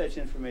use such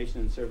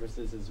information and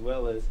services as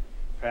well as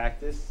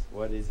practice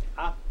what is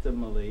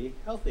optimally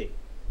healthy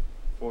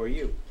for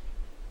you.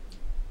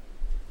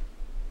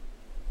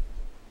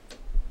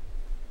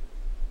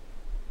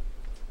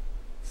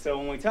 So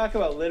when we talk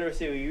about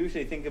literacy, we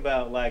usually think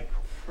about like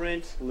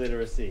print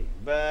literacy,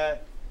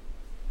 but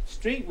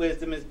street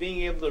wisdom is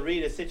being able to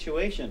read a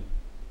situation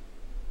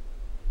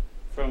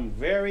from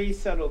very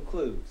subtle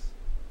clues.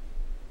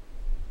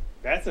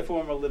 That's a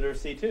form of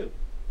literacy too.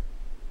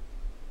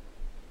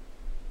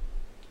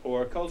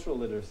 Or cultural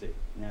literacy.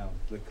 Now,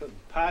 the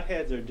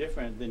potheads are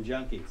different than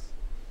junkies,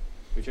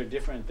 which are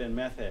different than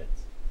meth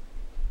heads,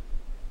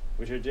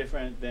 which are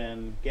different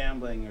than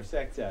gambling or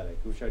sex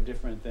addicts, which are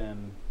different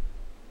than,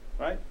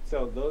 right?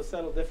 So those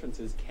subtle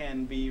differences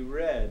can be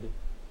read,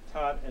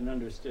 taught, and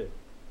understood.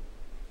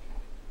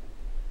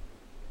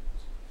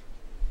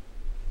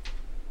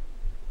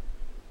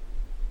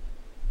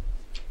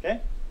 Okay?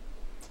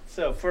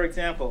 So, for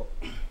example,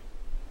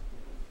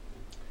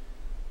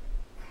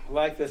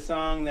 like the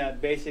song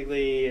that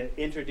basically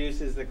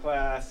introduces the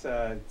class,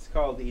 it's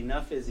called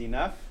Enough is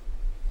Enough.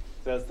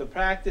 So it's the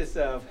practice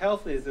of,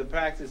 health is the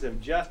practice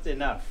of just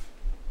enough.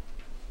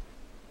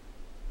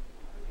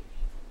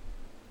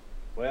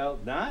 Well,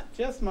 not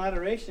just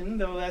moderation,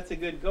 though that's a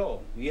good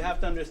goal. You have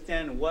to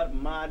understand what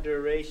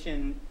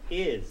moderation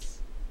is,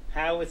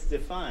 how it's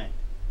defined.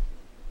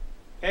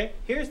 Okay?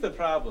 Here's the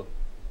problem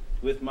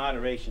with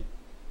moderation.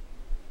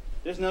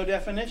 There's no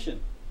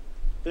definition.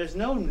 There's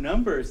no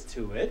numbers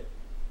to it.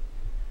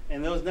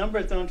 And those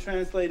numbers don't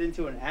translate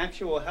into an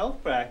actual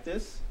health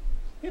practice.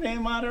 It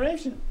ain't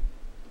moderation.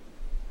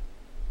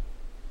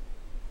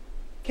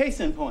 Case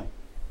in point.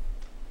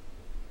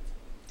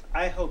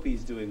 I hope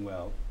he's doing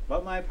well.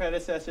 But my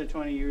predecessor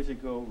 20 years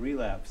ago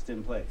relapsed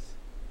in place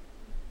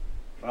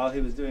while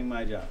he was doing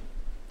my job.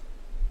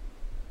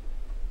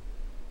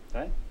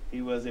 Okay?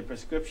 He was a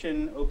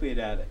prescription opiate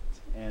addict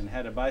and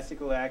had a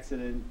bicycle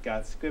accident,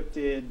 got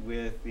scripted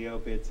with the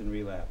opiates, and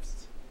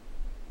relapsed.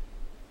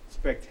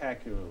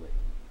 spectacularly.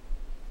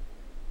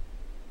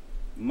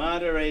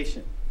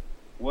 Moderation.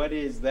 What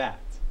is that?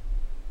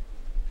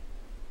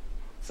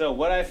 So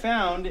what I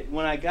found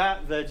when I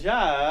got the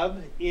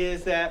job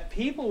is that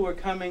people were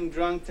coming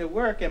drunk to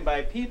work, and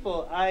by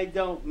people, I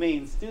don't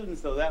mean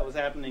students, though that was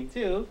happening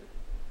too,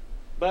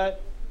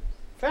 but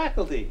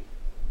faculty.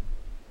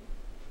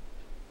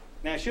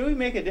 Now, should we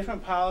make a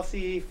different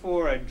policy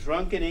for a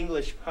drunken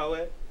English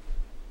poet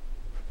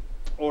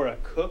or a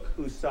cook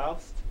who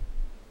soused?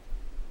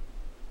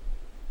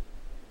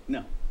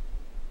 No,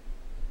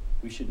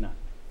 we should not.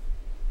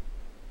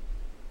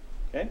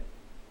 Okay?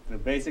 The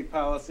basic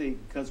policy,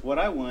 because what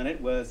I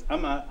wanted was,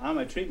 I'm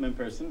a treatment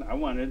person, I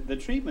wanted the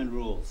treatment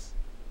rules.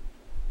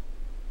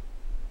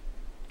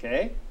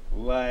 Okay?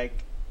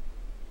 Like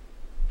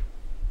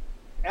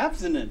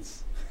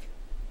abstinence,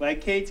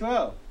 like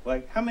K-12.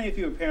 Like, how many of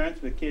you are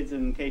parents with kids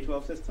in the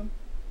K-12 system?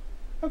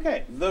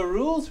 Okay, the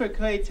rules for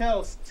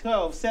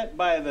K-12 set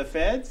by the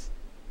feds,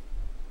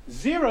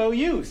 0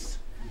 use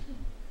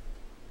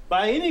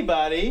by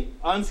anybody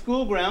on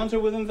school grounds or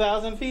within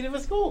 1,000 feet of a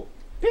school,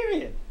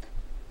 period.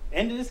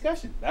 End of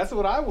discussion. That's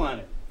what I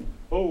wanted.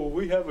 Oh, well,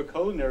 we have a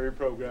culinary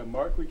program,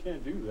 Mark. We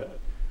can't do that.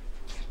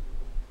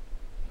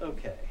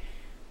 Okay.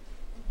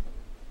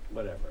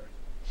 Whatever.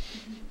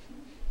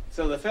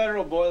 So the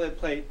federal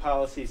boilerplate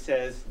policy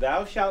says,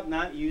 thou shalt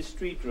not use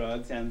street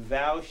drugs and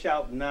thou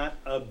shalt not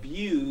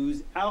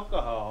abuse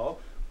alcohol,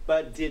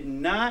 but did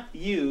not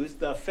use,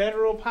 the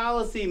federal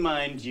policy,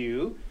 mind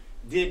you,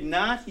 did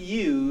not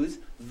use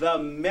the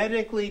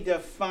medically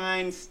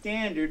defined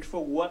standard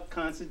for what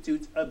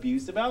constitutes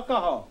abuse of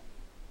alcohol.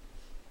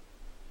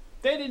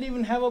 They didn't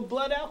even have a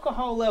blood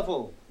alcohol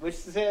level, which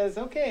says,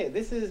 okay,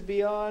 this is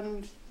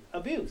beyond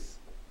abuse.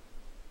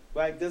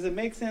 Like, does it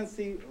make sense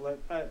to you? Like,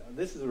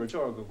 this is a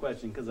rhetorical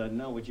question because I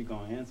know what you're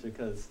going to answer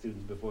because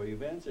students before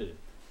you've answered it.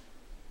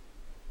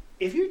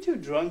 If you're too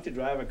drunk to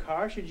drive a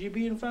car, should you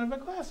be in front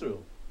of a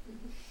classroom?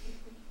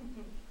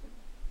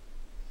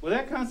 Will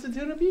that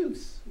constitute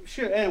abuse?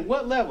 Sure. And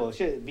what level?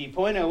 Should it be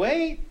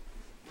 0.08?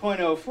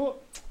 0.04?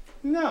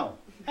 No.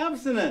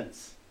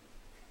 Abstinence.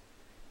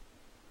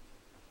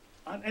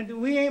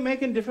 And we ain't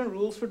making different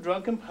rules for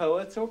drunken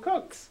poets or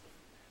cooks.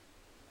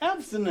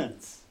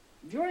 Abstinence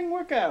during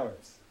work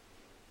hours.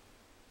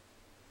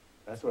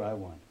 That's what I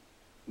want.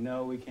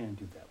 No, we can't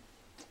do that.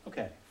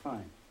 Okay,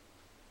 fine.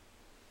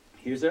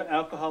 Here's our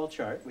alcohol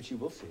chart, which you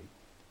will see,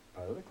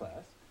 part of the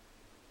class.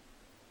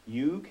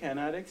 You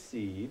cannot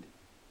exceed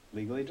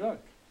legally drunk.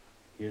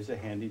 Here's a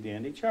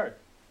handy-dandy chart.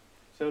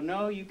 So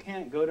no, you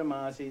can't go to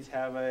Mozzie's,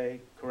 have a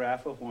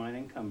carafe of wine,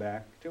 and come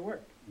back to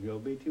work. You'll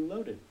be too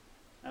loaded.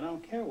 I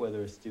don't care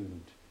whether a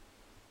student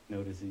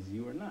notices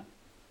you or not.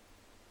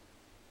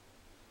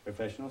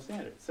 Professional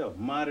standards. So,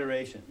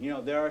 moderation. You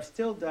know, there are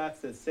still docs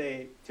that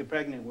say to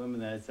pregnant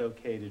women that it's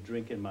okay to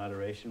drink in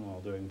moderation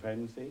while during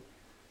pregnancy.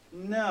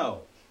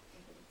 No.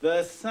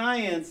 The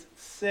science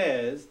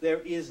says there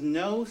is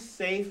no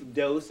safe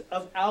dose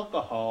of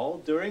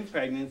alcohol during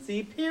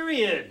pregnancy,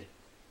 period.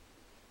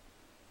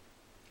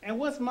 And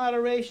what's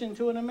moderation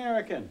to an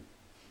American?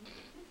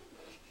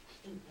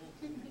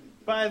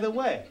 By the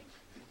way.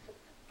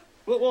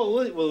 Well,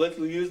 let's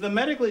use the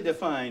medically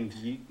defined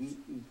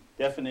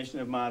definition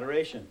of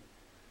moderation.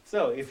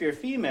 So, if you're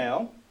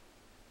female,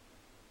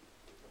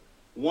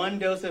 1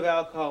 dose of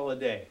alcohol a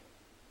day.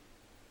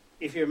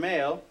 If you're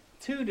male,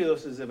 2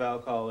 doses of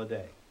alcohol a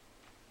day.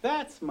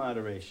 That's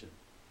moderation.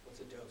 What's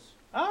a dose?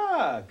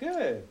 Ah,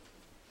 good.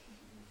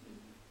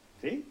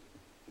 See?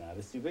 Not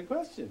a stupid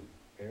question.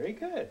 Very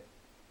good.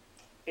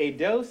 A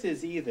dose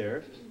is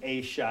either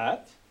a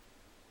shot,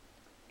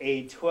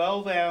 a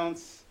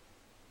 12-ounce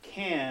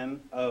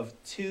can of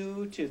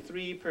 2 to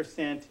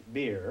 3%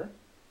 beer,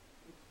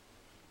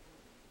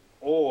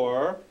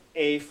 or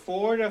a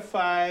 4 to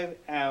 5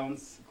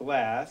 ounce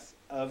glass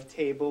of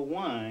table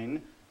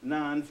wine,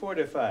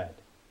 non-fortified.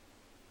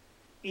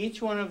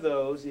 Each one of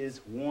those is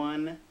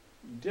 1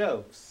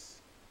 dose.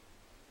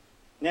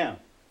 Now,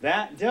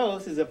 that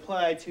dose is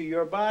applied to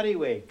your body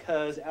weight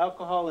because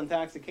alcohol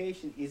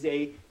intoxication is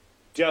a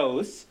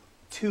dose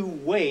to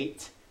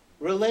weight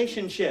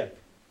relationship.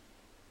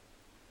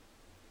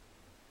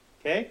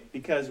 Okay?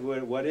 Because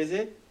what is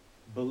it?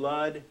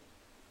 Blood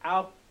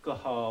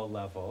alcohol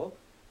level.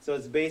 So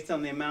it's based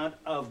on the amount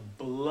of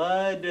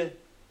blood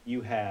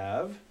you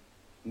have,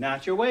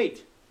 not your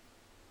weight.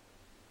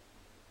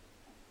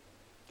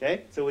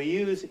 Okay? So we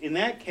use, in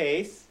that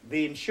case,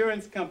 the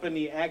insurance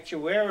company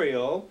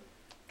actuarial.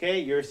 Okay,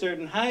 you're a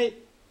certain height.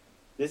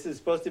 This is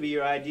supposed to be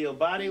your ideal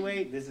body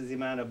weight. This is the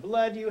amount of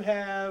blood you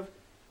have.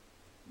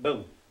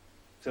 Boom.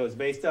 So it's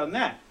based on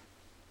that.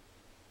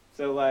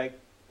 So like,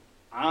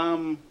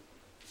 I'm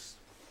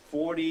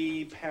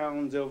 40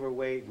 pounds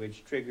overweight,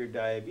 which triggered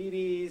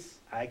diabetes.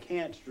 I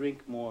can't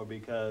drink more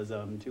because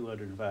I'm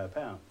 205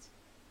 pounds.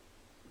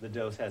 The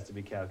dose has to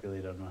be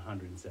calculated on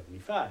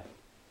 175.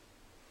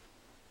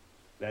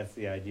 That's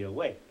the ideal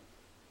weight,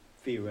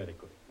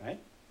 theoretically, right? In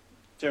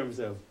terms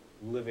of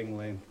living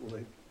length,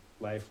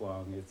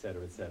 lifelong, et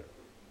cetera, et cetera.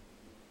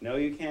 No,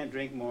 you can't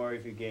drink more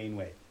if you gain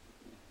weight.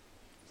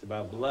 It's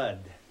about blood.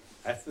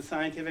 That's the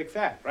scientific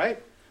fact,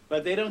 right?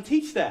 But they don't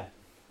teach that.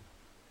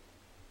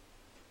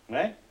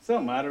 Right?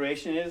 So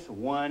moderation is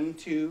 1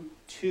 to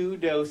 2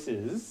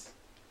 doses.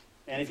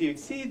 And if you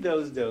exceed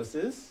those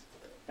doses,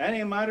 that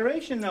ain't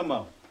moderation no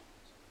more.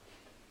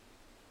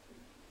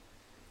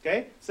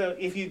 Okay? So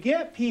if you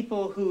get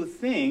people who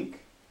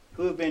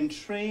have been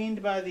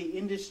trained by the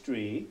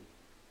industry,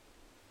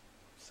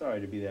 sorry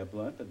to be that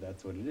blunt, but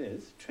that's what it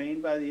is,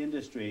 trained by the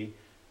industry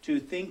to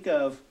think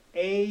of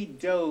a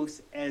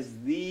dose as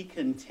the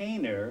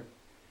container,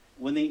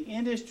 when the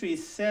industry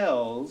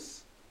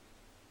sells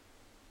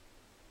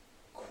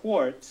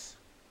quarts,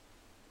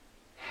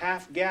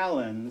 half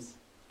gallons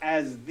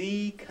as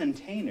the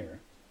container.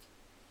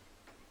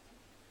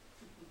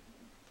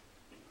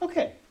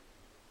 Okay,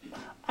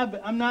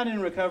 I'm not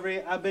in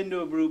recovery. I've been to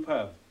a brew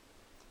pub.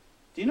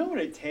 Do you know what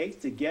it takes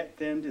to get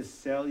them to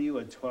sell you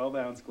a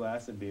 12-ounce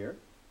glass of beer?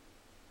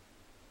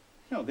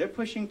 No, they're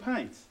pushing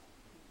pints.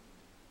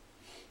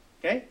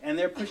 Okay? And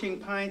they're pushing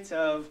pints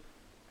of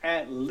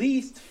at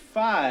least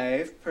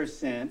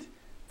 5%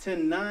 to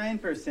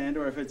 9%,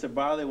 or if it's a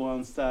barley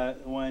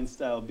wine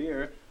style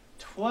beer,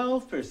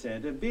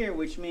 12% of beer,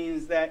 which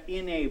means that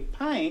in a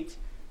pint,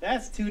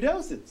 that's 2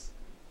 doses.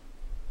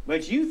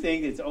 But you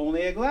think it's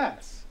only a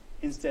glass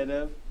instead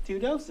of 2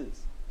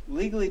 doses.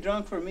 Legally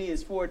drunk for me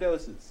is 4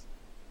 doses.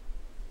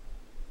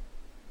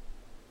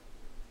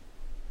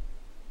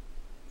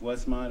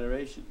 What's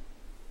moderation?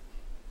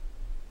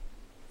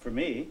 For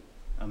me,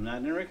 I'm not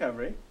in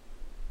recovery,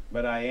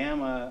 but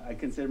I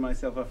consider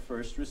myself a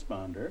first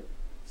responder,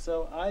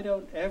 so I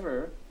don't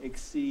ever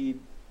exceed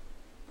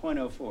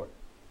 0.04.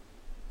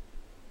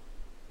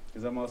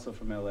 Because I'm also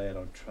from LA, I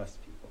don't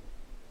trust people.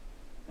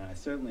 And I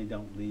certainly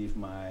don't leave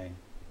my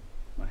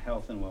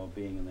health and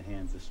well-being in the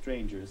hands of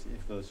strangers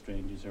if those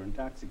strangers are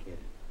intoxicated.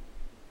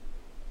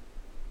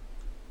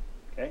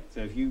 Okay, so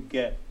if you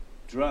get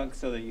drunk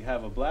so that you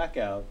have a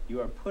blackout, you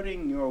are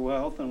putting your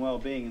health and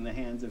well-being in the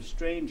hands of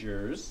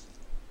strangers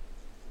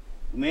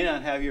who may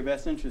not have your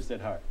best interest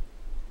at heart.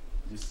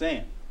 Just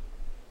saying.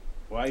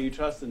 Why are you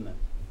trusting them?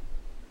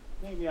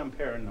 Maybe I'm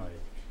paranoid.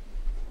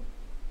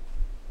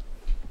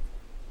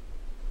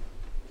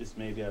 Just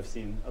maybe I've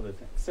seen other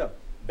things. So,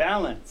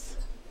 balance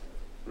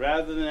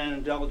rather than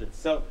indulgence.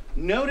 So,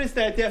 notice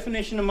that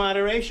definition of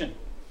moderation.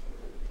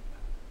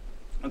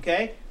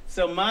 Okay?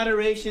 So,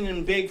 moderation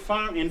in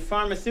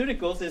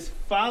pharmaceuticals is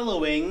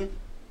following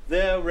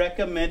the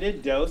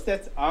recommended dose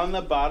that's on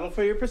the bottle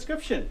for your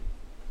prescription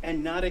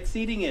and not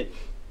exceeding it.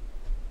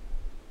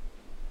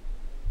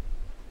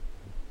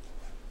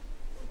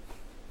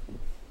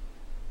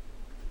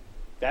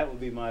 That would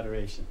be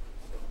moderation.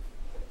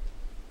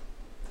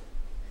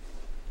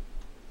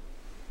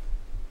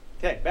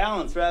 Okay,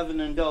 balance rather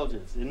than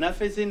indulgence.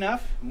 Enough is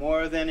enough.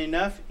 More than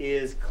enough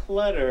is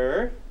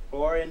clutter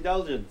or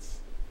indulgence.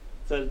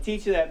 So to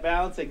teach you that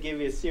balance, I give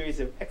you a series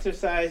of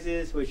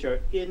exercises which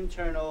are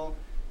internal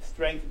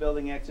strength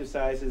building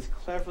exercises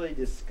cleverly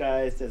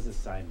disguised as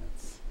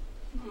assignments.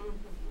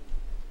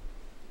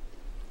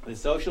 The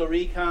social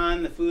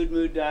recon, the food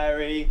mood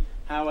diary,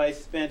 how I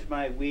spent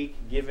my week,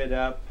 give it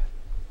up.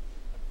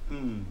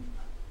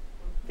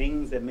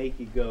 Things that make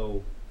you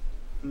go,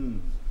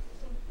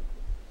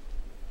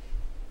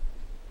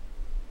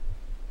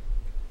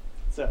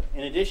 So,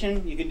 in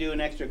addition, you can do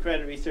an extra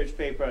credit research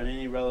paper on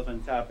any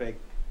relevant topic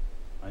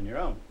on your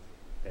own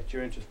that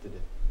you're interested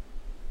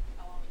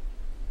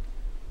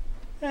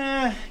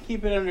in.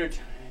 Keep it under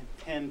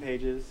 10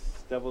 pages,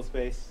 double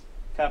space.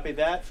 Copy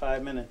that,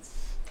 5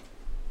 minutes.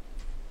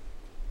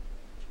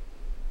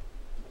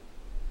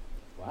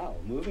 Wow,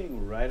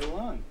 moving right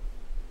along.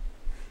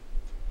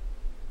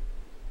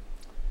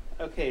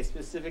 Okay,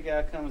 specific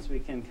outcomes, we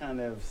can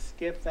kind of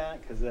skip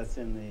that because that's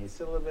in the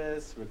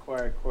syllabus.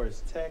 Required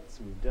course text,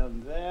 we've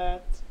done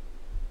that.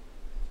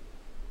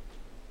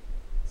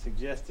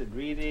 Suggested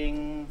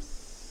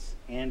readings,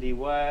 Andy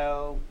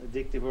Weil,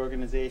 Addictive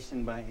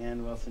Organization by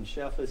Ann Wilson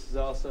Shelf. This is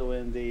also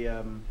in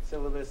the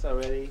syllabus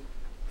already.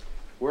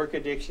 Work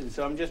addiction,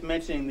 so I'm just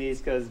mentioning these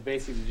because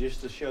basically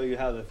just to show you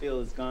how the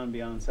field has gone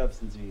beyond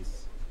substance use.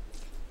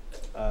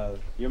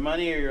 Your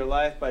Money or Your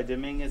Life by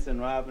Dominguez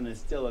and Robin is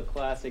still a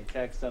classic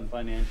text on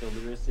financial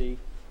literacy.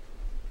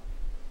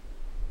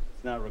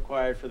 It's not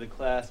required for the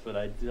class, but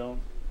I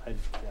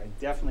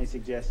definitely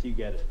suggest you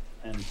get it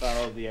and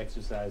follow the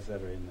exercises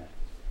that are in that.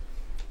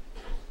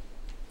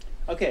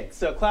 Okay,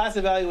 so class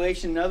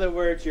evaluation, in other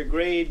words, your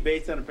grade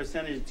based on a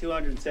percentage of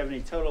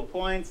 270 total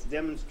points,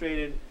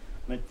 demonstrated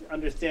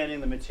understanding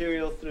the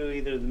material through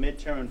either the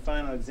midterm and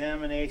final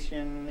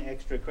examination,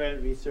 extra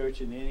credit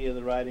research, and any of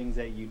the writings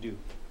that you do.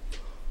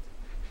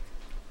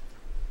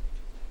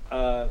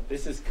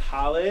 This is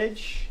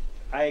college.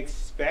 I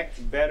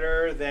expect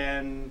better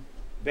than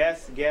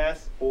best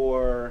guess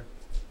or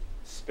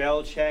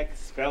spell check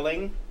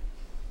spelling.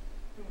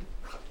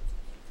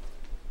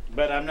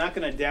 But I'm not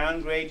going to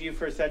downgrade you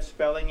for such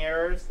spelling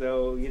errors,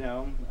 though, you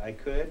know, I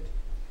could.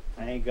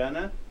 I ain't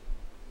gonna.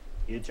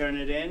 You turn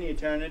it in, you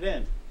turn it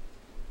in.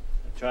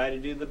 Try to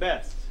do the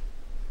best.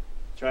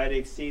 Try to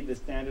exceed the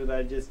standard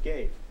I just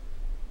gave.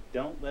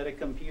 Don't let a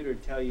computer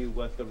tell you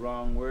what the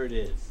wrong word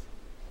is.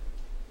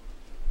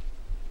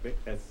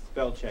 That's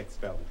spell check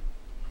spelling.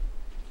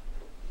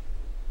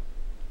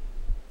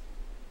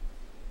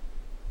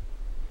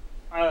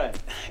 All right,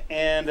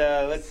 and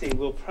let's see,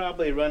 we'll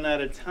probably run out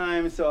of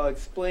time, so I'll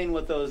explain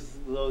what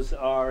those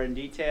are in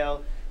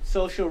detail.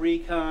 Social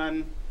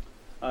recon,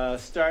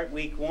 start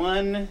week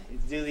 1,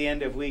 do the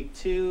end of week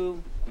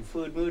 2.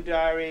 Food mood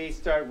diary,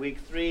 start week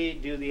 3,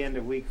 do the end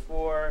of week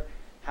 4.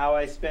 How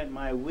I spent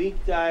my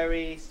week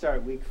diary,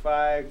 start week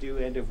 5, do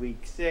end of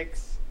week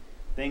 6.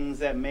 Things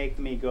that make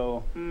me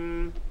go,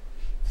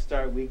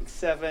 start week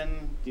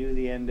 7, do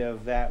the end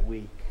of that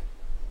week.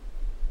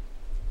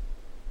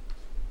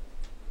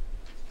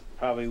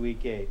 Probably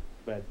week 8,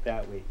 but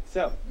that week.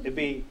 So it'd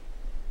be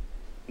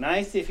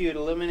nice if you had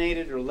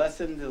eliminated or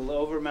lessened the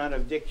over amount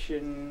of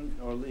diction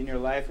or in your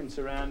life and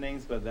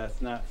surroundings, but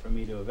that's not for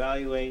me to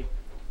evaluate.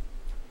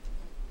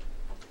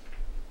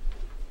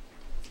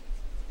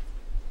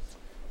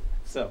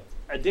 So,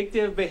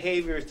 addictive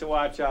behaviors to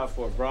watch out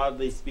for,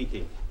 broadly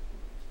speaking.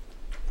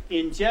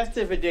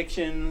 Ingestive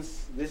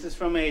addictions, this is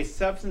from a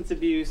substance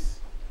abuse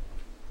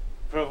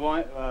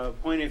point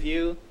of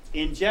view.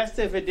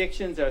 Ingestive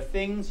addictions are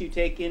things you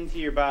take into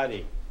your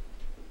body.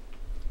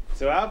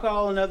 So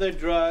alcohol and other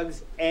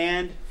drugs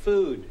and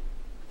food.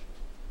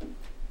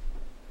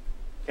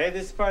 Okay,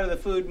 this is part of the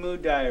food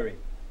mood diary.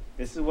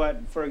 This is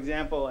what, for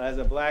example, as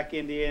a black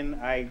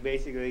Indian, I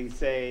basically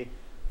say,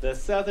 the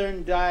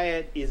Southern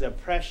diet is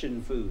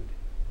oppression food.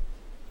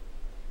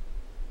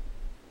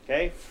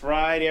 Okay,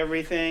 fried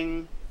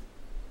everything,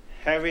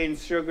 heavy in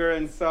sugar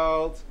and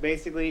salt,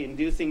 basically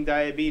inducing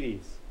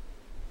diabetes.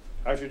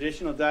 Our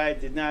traditional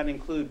diet did not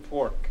include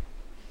pork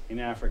in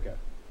Africa.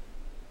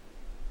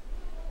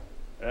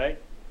 Right?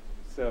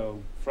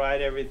 So,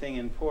 fried everything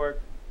in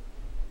pork,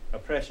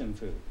 oppression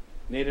food.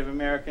 Native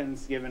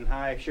Americans given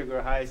high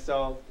sugar, high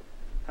salt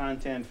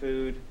content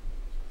food,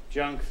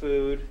 junk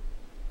food,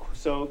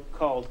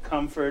 so-called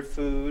comfort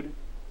food.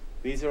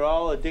 These are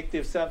all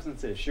addictive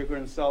substances, sugar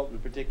and salt in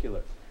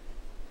particular.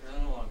 They're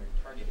no longer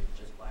targeted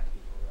just black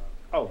people,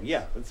 though. Oh,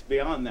 yeah, it's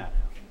beyond that.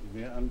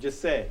 Yeah, I'm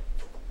just saying.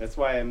 That's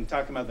why I'm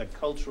talking about the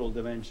cultural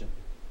dimension.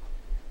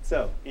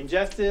 So,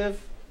 ingestive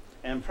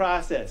and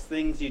process,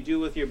 things you do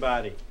with your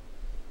body.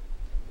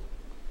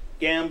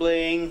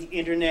 Gambling,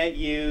 internet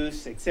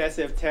use,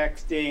 excessive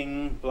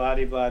texting, blah,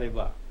 blah, blah,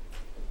 blah.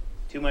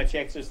 Too much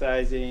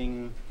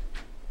exercising,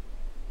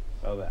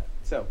 all that.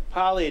 So,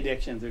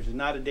 polyaddictions, which is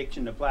not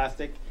addiction to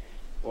plastic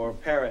or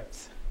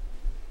parrots,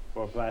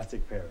 or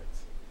plastic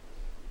parrots.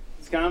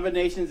 It's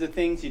combinations of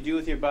things you do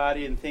with your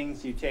body and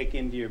things you take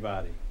into your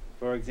body.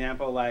 For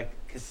example, like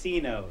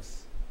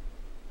casinos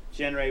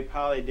generate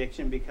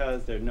polyaddiction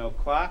because there are no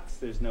clocks,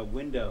 there's no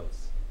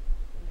windows.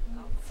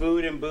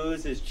 Food and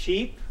booze is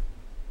cheap,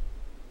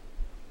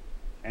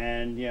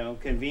 and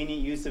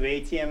convenient use of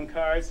ATM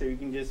cards, so you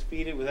can just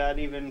feed it without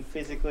even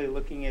physically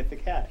looking at the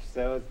cash.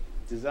 So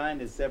it's designed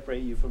to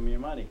separate you from your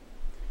money.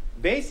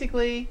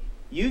 Basically,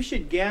 you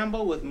should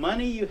gamble with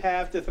money you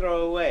have to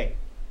throw away.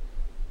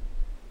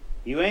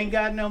 You ain't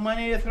got no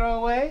money to throw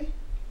away?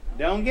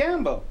 Don't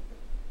gamble.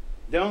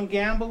 Don't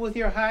gamble with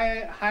your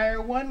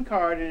hire one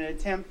card in an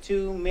attempt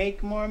to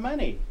make more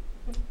money.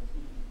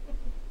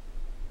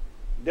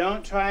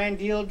 Don't try and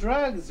deal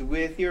drugs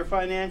with your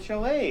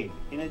financial aid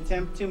in an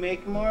attempt to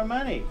make more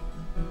money.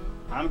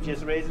 I'm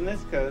just raising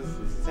this because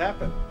this has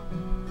happened.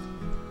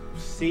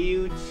 See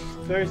you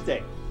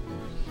Thursday.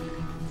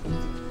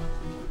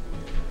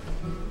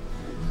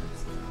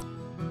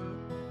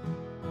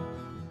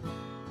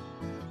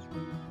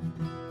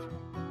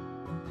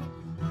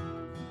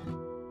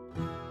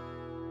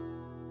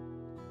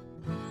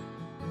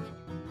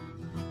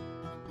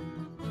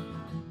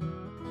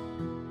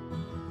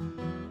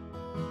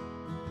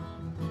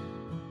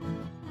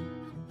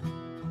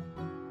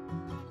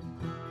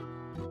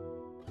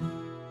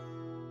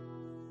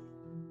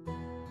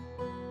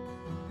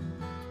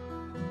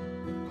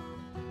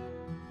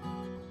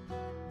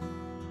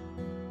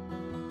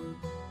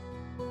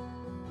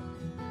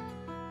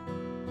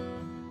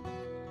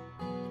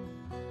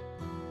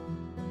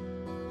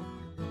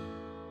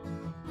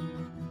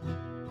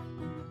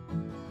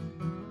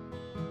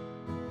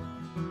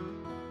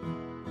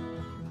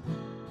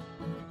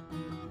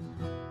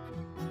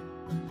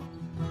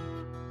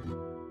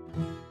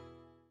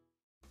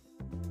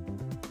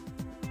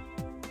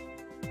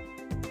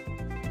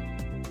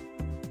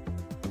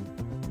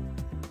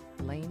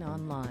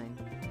 Online.